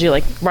biology,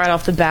 like right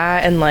off the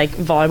bat, and like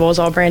volleyball was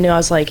all brand new. I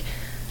was like,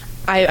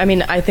 I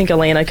mean, I think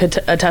Alayna could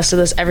attest to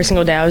this. Every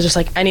single day I was just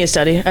like, I need to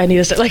study.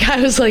 Like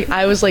I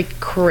was like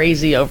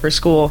crazy over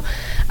school,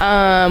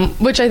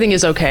 which I think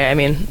is okay. I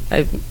mean,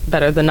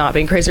 better than not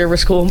being crazy over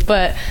school.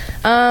 But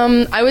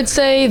I would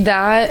say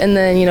that, and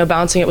then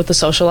balancing it with the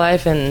social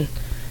life, and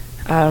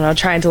I don't know,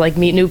 trying to like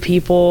meet new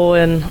people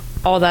and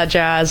all that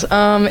jazz.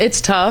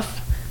 It's tough.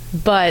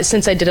 But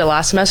since I did it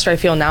last semester, I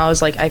feel now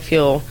is like I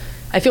feel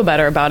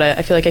better about it.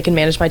 I feel like I can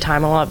manage my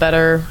time a lot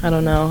better. I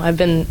don't know. I've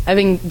been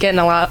getting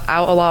out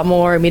a lot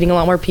more, meeting a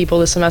lot more people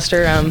this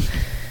semester.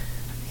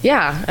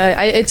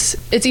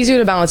 it's easier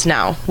to balance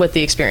now with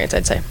the experience,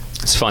 I'd say.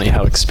 It's funny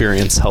how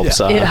experience helps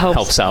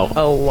helps out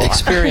a lot.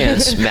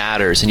 Experience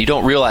matters, and you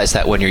don't realize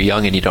that when you're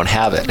young and you don't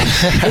have it.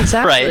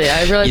 Exactly.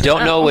 Right? You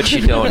don't know what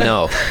you don't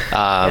know.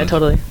 Yeah,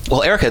 totally.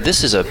 Well, Erika,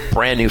 this is a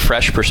brand new,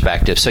 fresh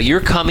perspective. So you're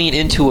coming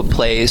into a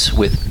place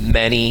with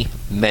many,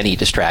 many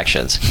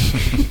distractions.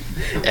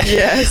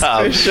 Yes,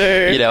 for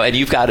sure. And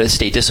you've got to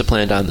stay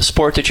disciplined on the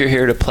sport that you're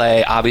here to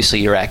play, obviously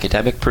your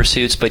academic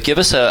pursuits, but give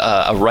us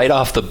a right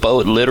off the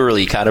boat,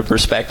 literally kind of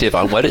perspective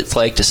on what it's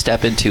like to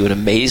step into an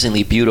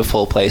amazingly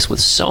beautiful place with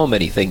so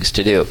many things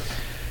to do.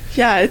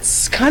 Yeah,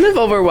 it's kind of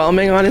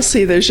overwhelming,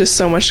 honestly. There's just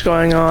so much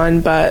going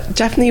on, but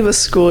definitely with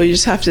school, you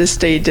just have to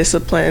stay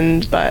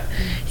disciplined. But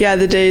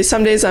yeah,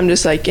 some days I'm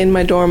just like in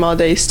my dorm all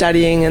day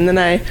studying, and then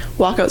I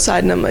walk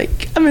outside and I'm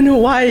like, I'm in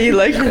Hawaii.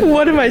 Like,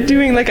 what am I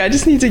doing? Like, I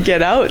just need to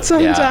get out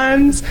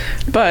sometimes. Yeah.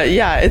 But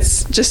yeah,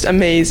 it's just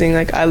amazing.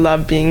 Like, I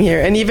love being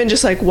here. And even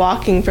just like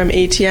walking from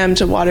ATM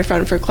to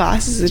Waterfront for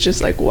classes is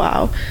just like,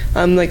 wow.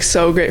 I'm like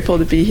so grateful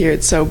to be here.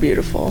 It's so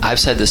beautiful. I've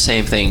said the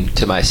same thing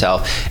to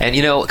myself. And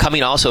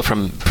coming also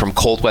from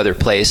cold weather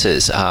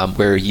places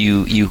where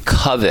you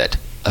covet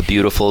a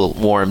beautiful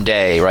warm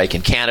day, right,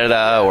 in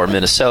Canada or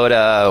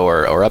Minnesota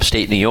or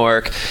upstate New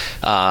York,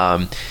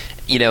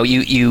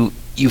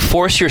 you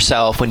force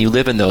yourself when you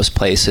live in those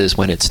places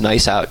when it's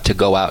nice out to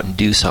go out and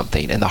do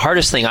something. And the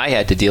hardest thing I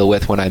had to deal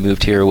with when I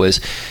moved here was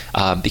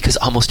because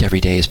almost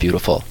every day is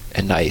beautiful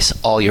and nice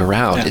all year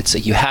round. Yeah.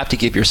 You have to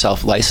give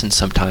yourself license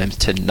sometimes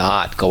to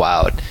not go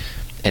out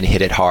and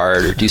hit it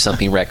hard or do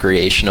something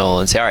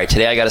recreational and say, all right,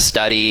 today I got to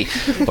study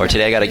or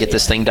today I got to get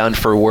this thing done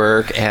for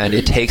work. And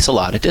it takes a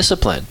lot of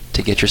discipline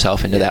to get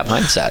yourself into that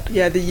mindset.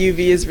 Yeah, the UV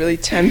is really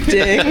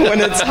tempting. When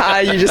it's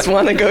high, you just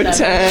want to go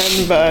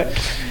tan, but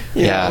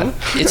you know.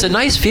 It's a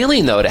nice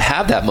feeling though to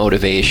have that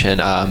motivation,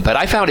 but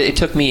I found it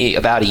took me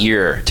about a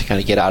year to kind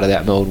of get out of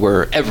that mode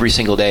where every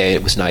single day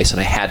it was nice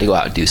and I had to go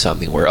out and do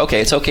something where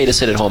it's okay to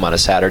sit at home on a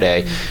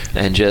Saturday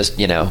and just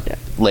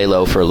lay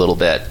low for a little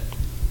bit.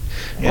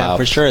 Yeah,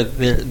 for sure.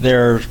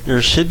 There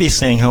should be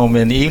staying home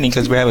in the evening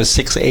because we have a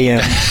 6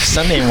 a.m.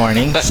 Sunday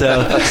morning.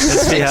 So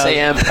 6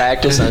 a.m.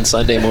 practice on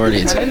Sunday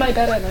mornings. I'm in my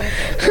bed at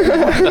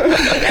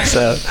night.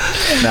 So,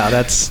 no,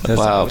 that's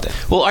wow.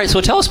 Well, all right. So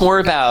tell us more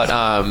about.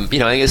 I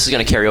think this is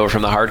going to carry over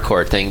from the hard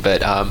court thing,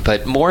 but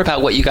more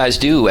about what you guys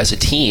do as a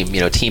team.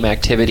 Team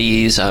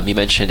activities. You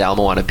mentioned Ala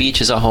Moana Beach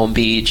is a home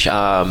beach.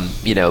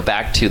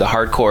 Back to the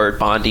hard court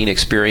bonding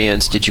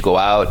experience. Did you go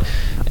out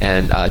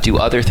and do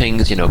other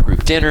things?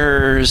 Group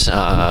dinners.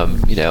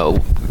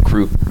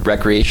 Group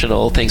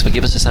recreational things, but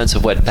give us a sense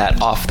of what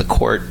that off the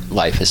court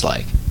life is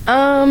like.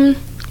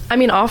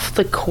 Off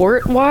the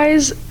court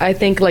wise, I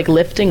think like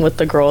lifting with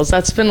the girls,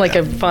 that's been like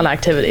a fun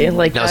activity.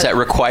 Like, now, is that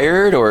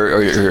required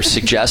or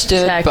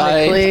suggested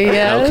technically, by?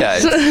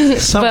 Yes. Okay.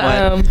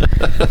 Somewhat.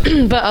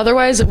 But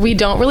otherwise, we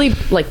don't really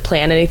like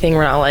plan anything.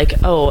 We're not like,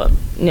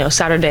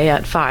 Saturday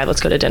at 5, let's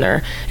go to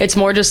dinner. It's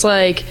more just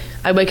like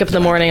I wake up in the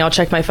morning, I'll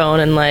check my phone,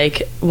 and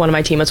like one of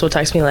my teammates will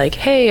text me like,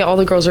 hey, all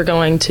the girls are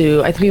going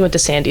to, I think we went to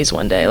Sandy's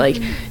one day, like,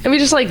 and we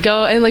just like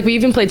go, and like we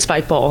even played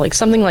spike ball, like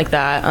something like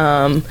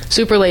that.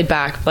 Super laid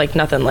back, like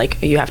nothing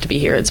like you have to be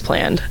here, it's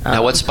planned.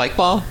 Now what's spike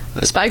ball?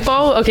 Spike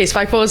ball? Okay,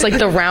 spike ball is like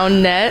the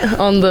round net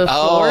on the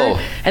floor,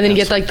 and then you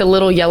get like the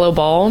little yellow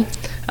ball.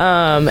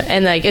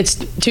 And like it's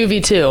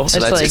 2v2.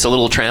 So it's a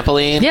little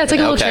trampoline? Yeah, it's like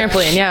a little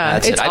trampoline. Yeah,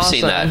 I've awesome.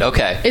 seen that.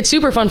 Okay. It's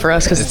super fun for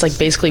us because it's like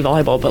basically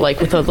volleyball, but like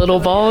with a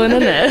little ball in a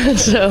net.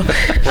 So,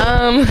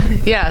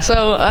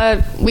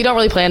 we don't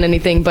really plan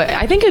anything, but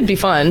I think it'd be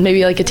fun.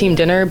 Maybe like a team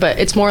dinner, but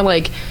it's more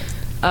like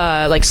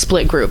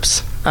split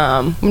groups.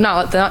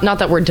 Not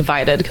that we're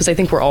divided because I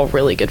think we're all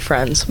really good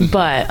friends,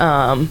 but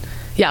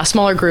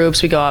smaller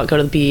groups. We go out, go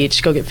to the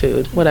beach, go get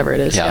food, whatever it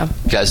is. Yeah.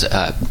 You guys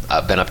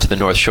been up to the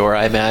North Shore,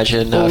 I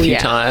imagine, a few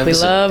times. We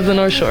love the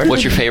North Shore.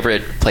 What's your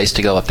favorite place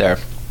to go up there?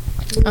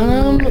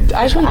 I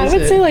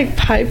would say like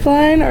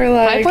Pipeline or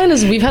like Pipeline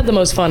is we've had the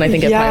most fun I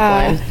think at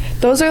Pipeline.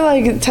 Those are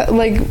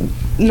like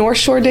North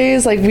Shore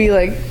days. Like we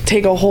like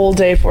take a whole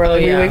day for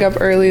it. We wake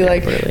up early,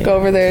 go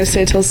over there,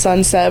 stay till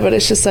sunset. But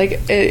it's just like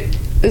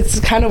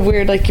it's kind of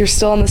weird. Like you're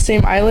still on the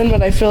same island,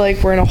 but I feel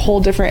like we're in a whole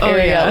different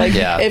area.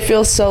 It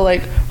feels so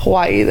like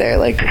Hawaii there.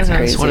 Like it's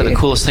crazy. It's one of the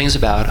coolest things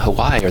about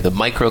Hawaii are the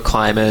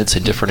microclimates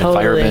and different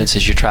environments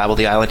as you travel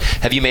the island.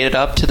 Have you made it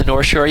up to the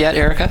North Shore yet,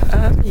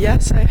 Erika?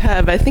 Yes, I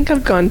have. I think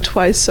I've gone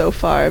twice so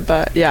far,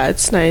 but yeah,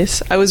 it's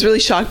nice. I was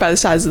really shocked by the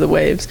size of the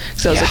waves.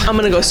 So I was like, I'm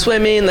going to go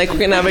swimming. Like, we're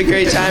going to have a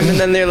great time. And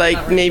then they're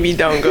like, maybe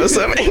don't go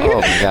swimming.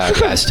 Oh, my God.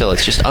 Guys, still,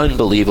 it's just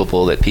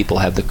unbelievable that people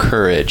have the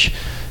courage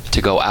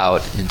to go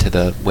out into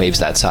the waves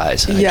that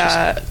size.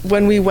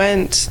 When we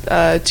went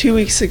 2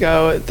 weeks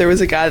ago, there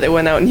was a guy that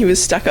went out and he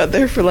was stuck out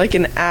there for like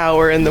an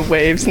hour in the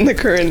waves and the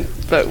current,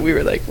 but we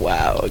were like,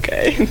 wow,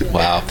 okay.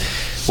 Wow.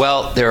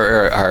 Well,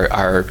 there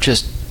are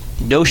just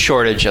no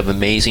shortage of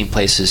amazing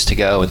places to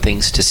go and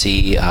things to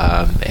see,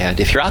 and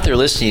if you're out there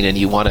listening and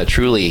you want to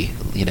truly,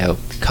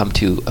 come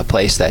to a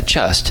place that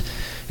just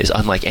is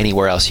unlike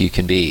anywhere else you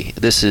can be.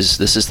 This is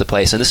the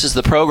place, and this is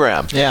the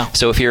program. Yeah.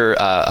 So if you're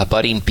a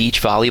budding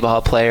beach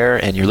volleyball player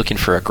and you're looking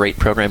for a great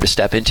program to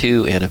step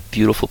into and a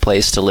beautiful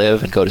place to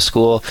live and go to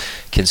school,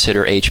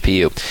 consider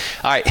HPU.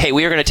 All right, hey,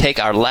 we are going to take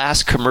our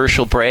last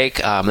commercial break.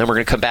 Then we're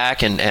going to come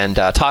back and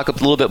talk a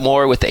little bit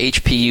more with the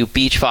HPU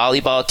beach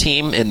volleyball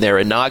team in their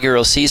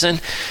inaugural season.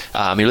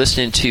 You're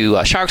listening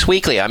to Sharks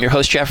Weekly. I'm your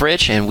host, Jeff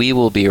Rich, and we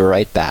will be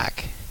right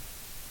back.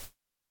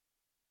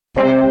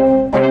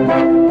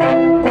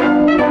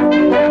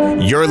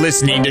 You're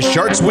listening to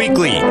Sharks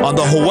Weekly on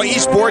the Hawaii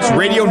Sports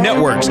Radio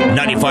Network's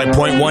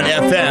 95.1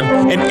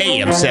 FM and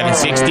AM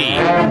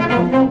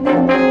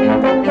 760.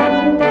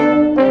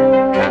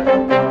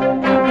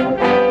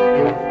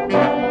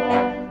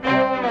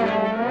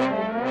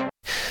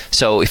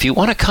 So if you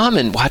want to come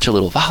and watch a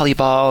little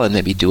volleyball and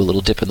maybe do a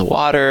little dip in the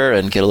water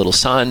and get a little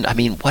sun, I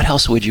mean, what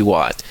else would you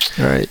want?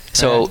 All right.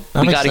 So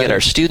we got to get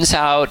our students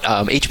out.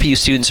 HPU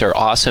students are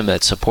awesome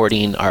at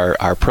supporting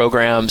our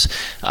programs,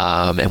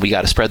 and we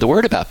got to spread the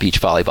word about beach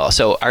volleyball.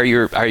 So are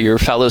your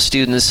fellow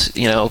students,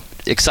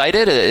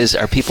 excited?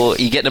 Are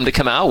you getting them to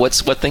come out?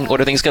 What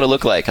are things going to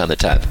look like on the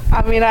 10th?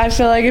 I mean, I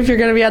feel like if you're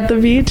going to be at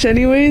the beach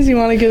anyways, you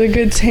want to get a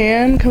good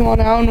tan, come on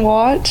out and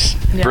watch.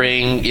 Yeah.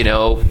 Bring,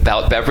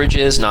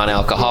 beverages,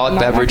 non-alcoholic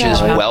beverages,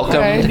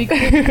 welcome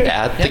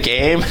at the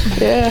game.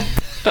 Yeah.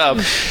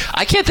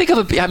 I can't think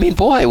of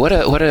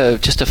what a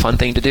just a fun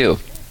thing to do.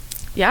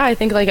 Yeah, I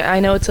think I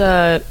know it's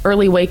a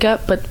early wake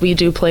up, but we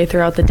do play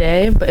throughout the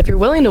day. But if you're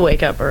willing to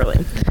wake up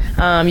early,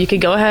 you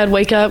could go ahead,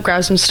 wake up,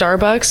 grab some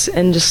Starbucks,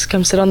 and just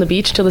come sit on the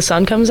beach till the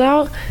sun comes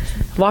out.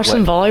 Watch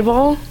some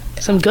volleyball,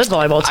 some good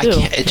volleyball too.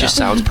 It just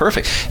sounds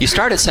perfect. You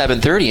start at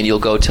 7:30 and you'll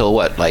go till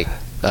what, like?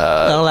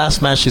 Our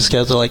last match is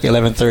scheduled like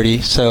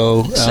 11:30,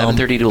 so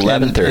 7:30 to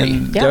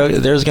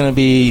 11:30. There's going to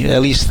be at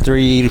least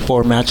 3 to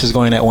 4 matches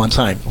going at one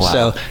time. Wow.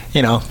 So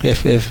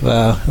if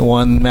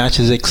one match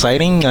is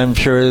exciting, I'm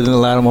sure a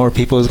lot of more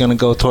people is going to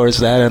go towards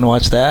that and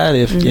watch that.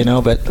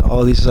 But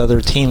all these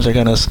other teams are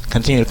going to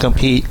continue to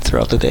compete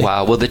throughout the day.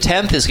 Wow. Well, the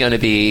 10th is going to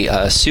be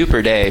a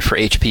super day for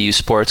HPU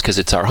sports because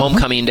it's our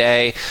homecoming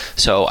day.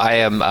 So I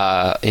am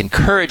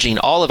encouraging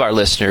all of our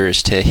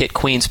listeners to hit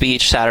Queens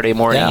Beach Saturday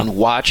morning and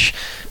watch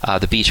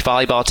the beach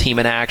volleyball team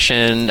in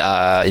action,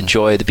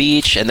 enjoy the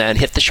beach, and then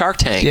hit the Shark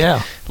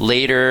Tank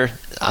later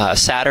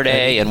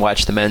Saturday and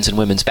watch the men's and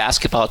women's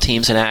basketball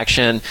teams in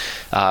action.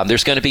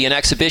 There's going to be an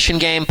exhibition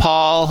game,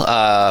 Paul,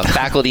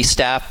 faculty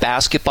staff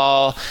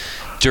basketball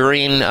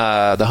during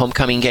the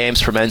homecoming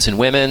games for men's and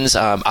women's.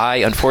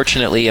 I,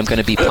 unfortunately, am going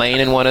to be playing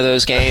in one of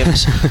those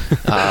games.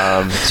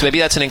 So maybe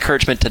that's an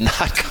encouragement to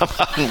not come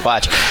out and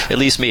watch, at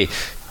least me.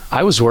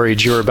 I was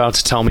worried you were about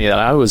to tell me that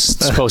I was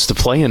supposed to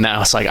play in that. I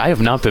was like, I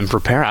have not been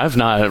prepared. I've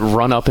not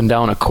run up and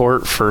down a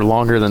court for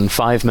longer than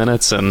 5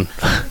 minutes in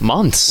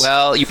months.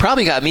 Well, you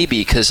probably got me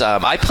beat because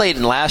I played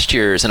in last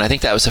year's, and I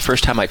think that was the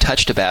first time I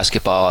touched a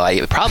basketball.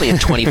 Probably in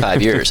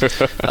 25 years.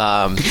 Since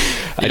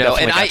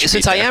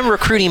I am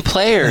recruiting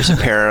players,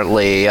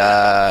 apparently,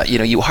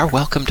 you are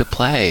welcome to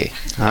play.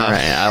 All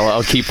right,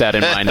 I'll keep that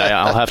in mind.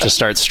 I'll have to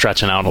start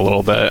stretching out a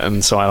little bit,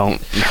 and so I don't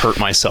hurt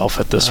myself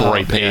at this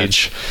ripe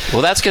age.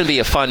 Well, that's going to be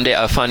a fun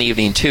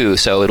evening too.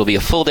 So it'll be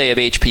a full day of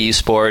HPU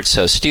sports.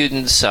 So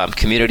students,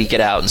 community,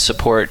 get out and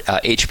support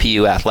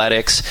HPU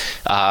athletics.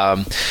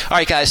 All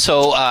right, guys.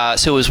 So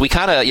as we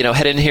kind of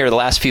head in here the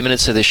last few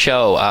minutes of the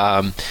show,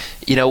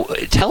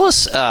 tell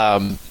us.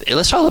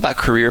 Let's talk about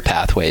career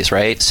pathways,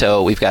 right?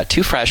 So we've got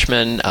 2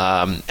 freshmen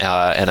and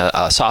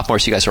a sophomore.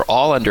 So you guys are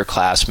all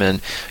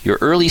underclassmen. Your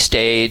early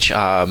stage,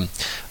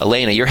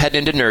 Alayna, you're heading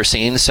into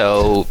nursing.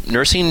 So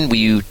nursing, do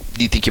you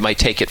think you might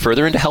take it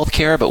further into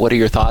healthcare? But what are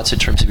your thoughts in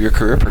terms of your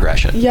career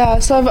progression? Yeah,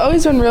 so I've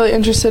always been really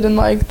interested in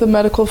the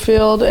medical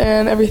field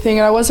and everything,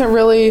 and I wasn't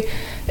really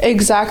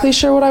exactly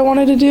sure what I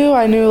wanted to do.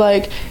 I knew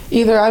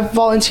either I've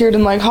volunteered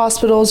in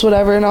hospitals,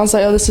 whatever, and I was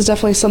like, oh, this is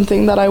definitely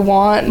something that I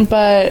want.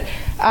 But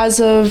as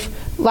of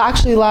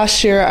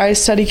last year, I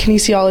studied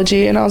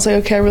kinesiology, and I was like,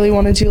 okay, I really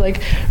want to do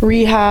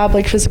rehab,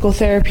 physical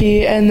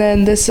therapy. And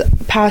then this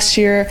past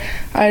year,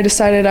 I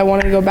decided I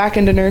wanted to go back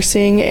into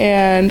nursing,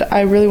 and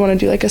I really want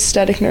to do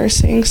aesthetic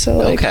nursing.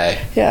 So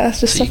it's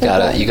just so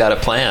you got a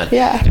plan.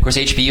 Yeah. Of course,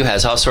 HPU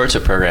has all sorts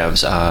of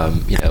programs,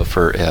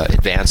 for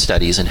advanced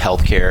studies in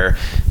healthcare,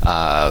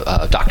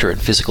 doctorate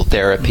in physical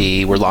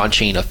therapy. We're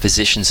launching a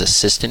physician's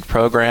assistant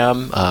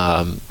program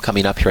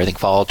coming up here, I think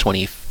fall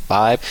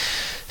 25.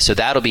 So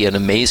that'll be an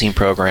amazing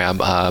program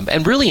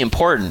and really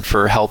important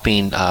for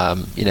helping,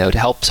 to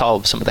help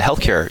solve some of the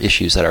healthcare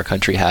issues that our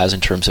country has in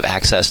terms of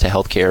access to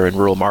healthcare in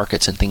rural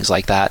markets and things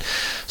like that.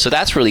 So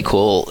that's really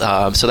cool.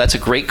 So that's a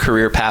great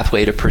career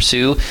pathway to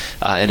pursue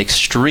and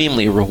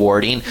extremely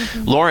rewarding.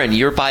 Mm-hmm. Lauren,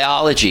 you're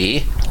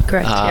biology.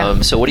 Correct.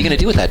 So what are you going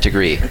to do with that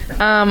degree?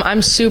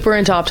 I'm super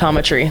into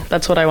optometry.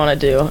 That's what I want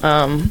to do.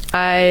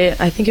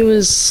 I think it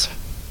was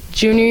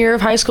junior year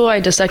of high school.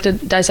 I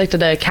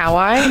dissected a cow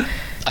eye.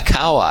 A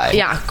cow eye?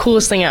 Yeah,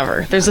 coolest thing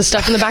ever. There's this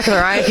stuff in the back of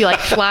their eye. If you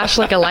flash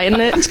a light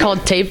in it, it's called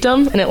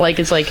tapedom, and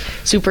it's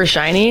super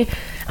shiny.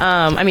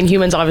 I mean,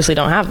 humans obviously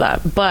don't have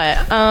that, but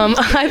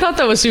I thought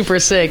that was super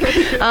sick.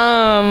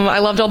 I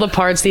loved all the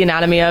parts, the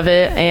anatomy of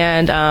it,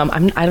 and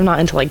I'm not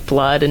into like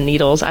blood and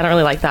needles. I don't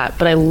really like that,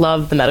 but I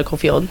love the medical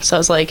field. So I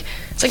was like,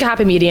 it's like a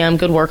happy medium,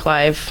 good work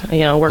life,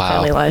 work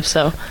family life.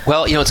 So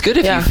well, it's good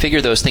if you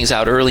figure those things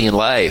out early in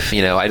life.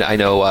 I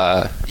know,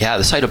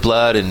 the sight of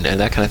blood and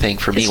that kind of thing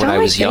for me when I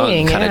was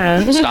young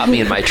kind of stopped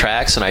me in my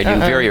tracks, and I knew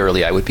very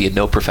early I would be in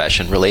no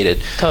profession related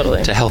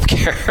to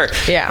healthcare.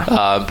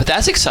 But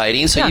that's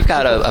exciting. So you've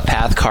got a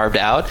path carved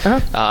out.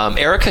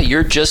 Erika,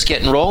 you're just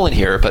getting rolling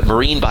here, but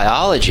marine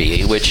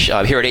biology, which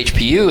here at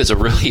HPU is a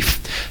really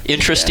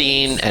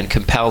interesting and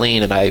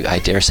compelling and I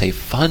dare say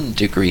fun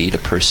degree to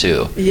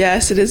pursue.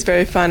 Yes, it is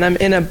very fun. I'm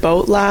in a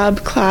boat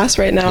lab class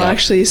right now,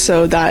 actually,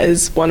 so that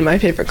is one of my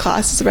favorite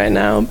classes right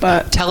now.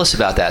 But tell us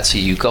about that. So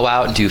you go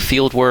out and do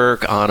field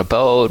work on a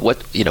boat.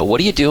 What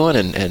are you doing,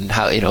 and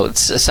how? It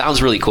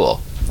sounds really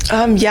cool.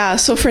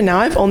 So for now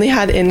I've only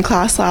had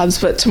in-class labs,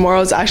 but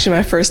tomorrow is actually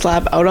my first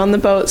lab out on the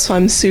boat, so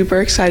I'm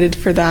super excited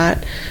for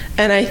that.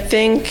 And I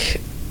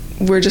think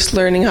we're just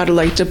learning how to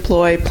like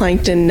deploy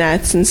plankton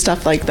nets and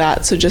stuff like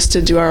that, so just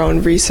to do our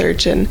own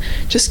research and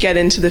just get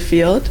into the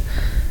field.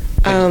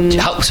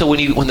 So when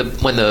you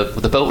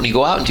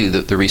go out and do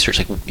the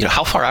research,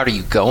 how far out are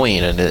you going?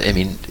 And I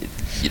mean,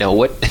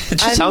 what? It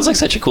just sounds like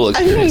such a cool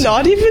experience.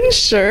 I'm not even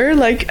sure.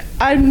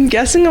 I'm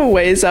guessing a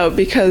ways out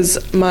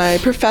because my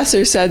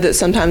professor said that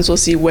sometimes we'll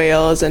see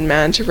whales and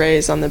manta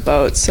rays on the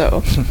boat.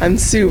 So I'm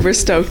super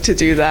stoked to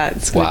do that.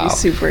 It's going to be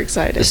super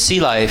exciting. The sea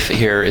life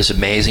here is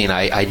amazing.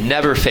 I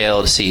never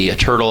fail to see a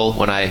turtle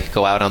when I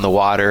go out on the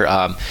water.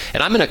 And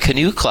I'm in a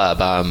canoe club,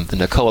 the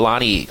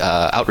Nakoalani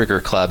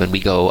Outrigger Club, and we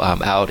go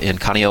out in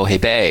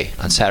Kaneohe Bay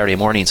on Saturday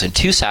mornings. And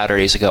 2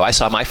 Saturdays ago, I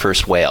saw my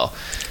first whale.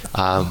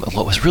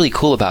 What was really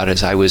cool about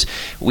it is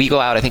we go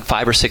out, I think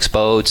 5 or 6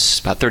 boats,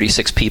 about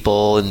 36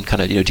 people, and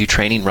kind of do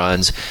training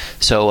runs.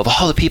 So of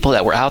all the people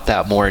that were out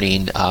that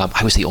morning,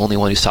 I was the only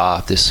one who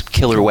saw this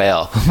killer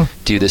whale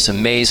do this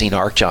amazing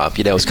arc jump.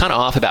 It was kind of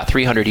off about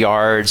 300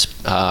 yards,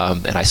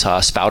 and I saw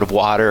a spout of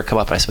water come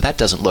up, and I said, that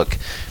doesn't look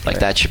like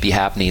that should be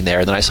happening there.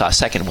 And then I saw a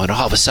second one.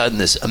 All of a sudden,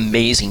 this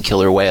amazing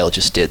killer whale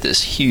just did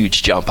this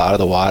huge jump out of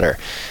the water.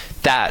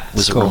 That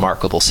was a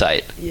remarkable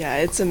sight. Yeah,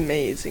 it's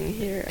amazing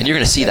here. And you're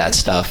going to see that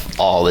stuff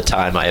all the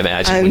time, I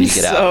imagine, when you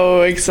get out. I'm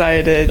so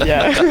excited,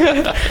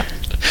 yeah.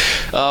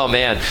 Oh,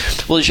 man.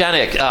 Well,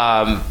 Jenic,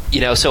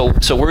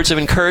 so words of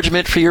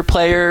encouragement for your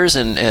players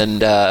and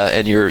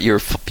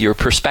your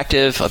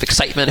perspective of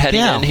excitement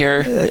heading in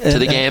here to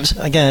the games?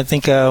 Again, I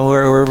think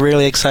we're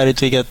really excited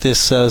to get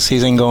this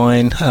season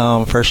going,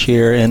 first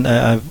year, and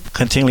I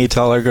continually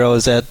tell our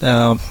girls that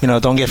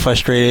don't get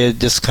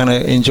frustrated, just kind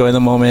of enjoy the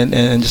moment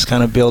and just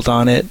kind of build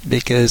on it,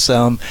 because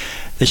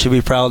they should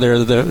be proud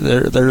they're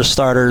the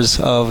starters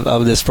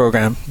of this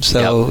program.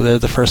 So they're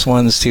the first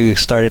ones to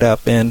start it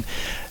up, and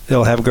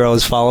they'll have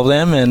girls follow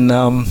them,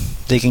 and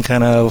they can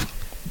kind of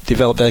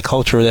develop that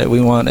culture that we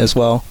want as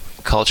well.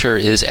 Culture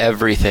is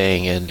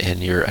everything,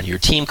 and your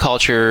team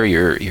culture,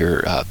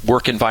 your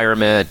work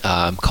environment.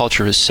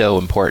 Culture is so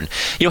important.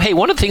 Hey,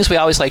 one of the things we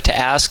always like to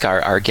ask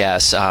our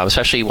guests,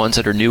 especially ones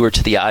that are newer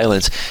to the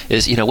islands,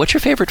 is what's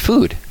your favorite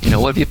food?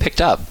 What have you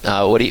picked up?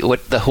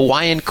 What the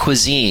Hawaiian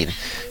cuisine?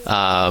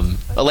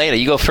 Alayna,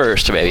 you go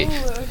first, maybe.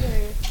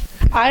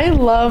 I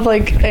love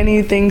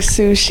anything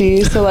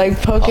sushi, so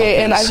poke,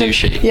 and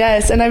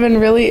I've been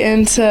really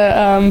into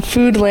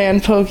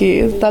Foodland poke.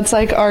 That's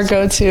our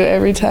go-to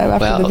every time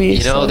after the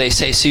beach. They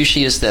say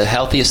sushi is the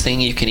healthiest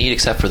thing you can eat,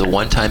 except for the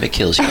one time it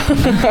kills you.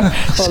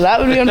 Well, that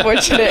would be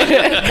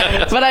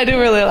unfortunate, but I do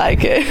really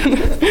like it.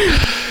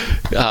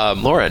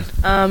 Lauren,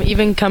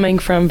 even coming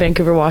from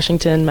Vancouver,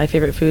 Washington, my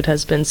favorite food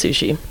has been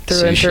sushi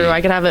through and through.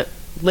 I could have it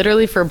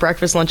literally for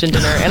breakfast, lunch, and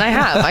dinner, and I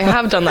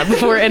have done that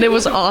before, and it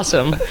was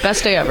awesome.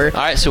 Best day ever.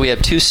 All right, so we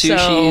have 2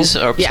 sushis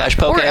slash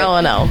poke. Or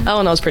L&L.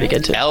 L&L is pretty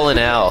good too.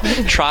 L&L.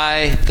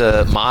 Try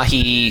the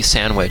mahi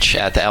sandwich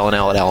at the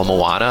L&L at Ala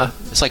Moana.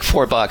 It's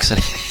 $4,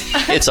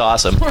 and it's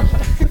awesome.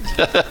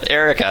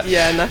 Erika.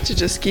 Yeah, not to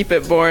just keep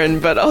it boring,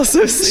 but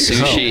also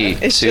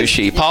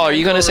sushi. Paul, are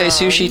you going to say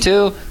sushi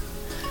too?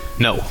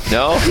 No.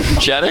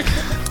 Jenic?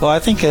 Well, I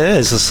think it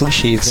is a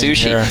sushi thing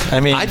here. I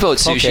mean, I'd vote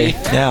sushi.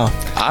 Yeah.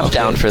 I'm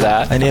down for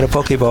that. I need a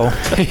poke bowl.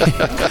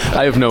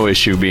 I have no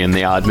issue being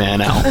the odd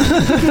man out.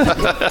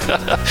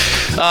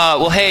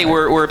 Well, hey,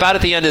 we're about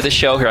at the end of the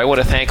show here. I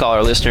want to thank all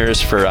our listeners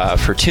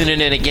for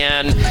tuning in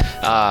again.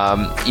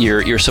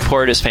 Your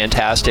support is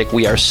fantastic.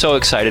 We are so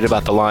excited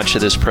about the launch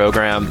of this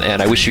program,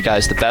 and I wish you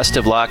guys the best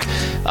of luck.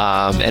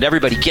 And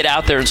everybody get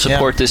out there and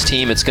support this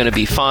team. It's going to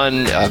be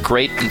fun, a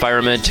great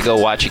environment to go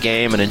watch a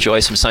game and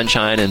enjoy some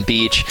sunshine and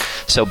beach.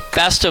 So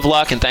best of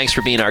luck, and thanks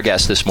for being our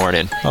guest this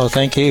morning. Oh,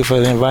 thank you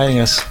for inviting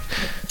us.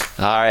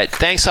 All right.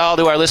 Thanks all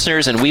to our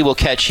listeners, and we will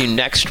catch you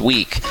next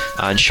week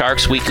on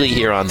Sharks Weekly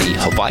here on the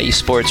Hawaii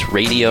Sports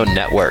Radio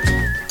Network.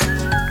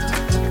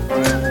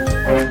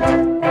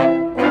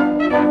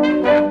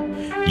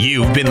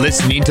 You've been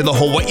listening to the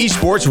Hawaii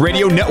Sports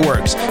Radio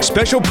Network's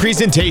special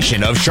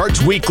presentation of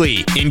Sharks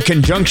Weekly in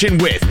conjunction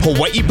with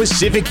Hawaii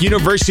Pacific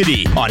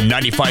University on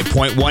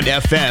 95.1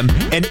 FM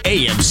and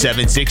AM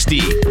 760.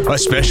 A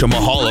special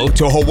mahalo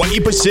to Hawaii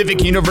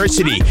Pacific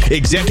University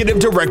Executive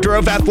Director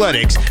of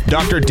Athletics,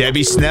 Dr.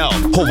 Debbie Snell,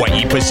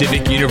 Hawaii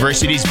Pacific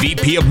University's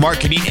VP of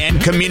Marketing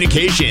and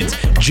Communications,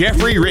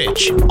 Jeffrey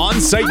Rich,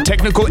 On-Site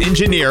Technical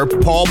Engineer,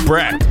 Paul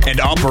Brecht, and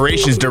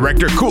Operations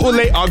Director,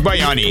 Ku'ule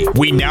Agbayani.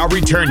 We now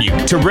return you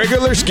to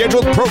regular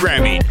scheduled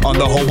programming on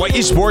the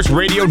Hawaii Sports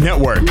Radio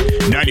Network,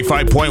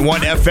 95.1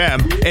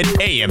 FM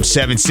and AM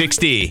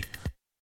 760.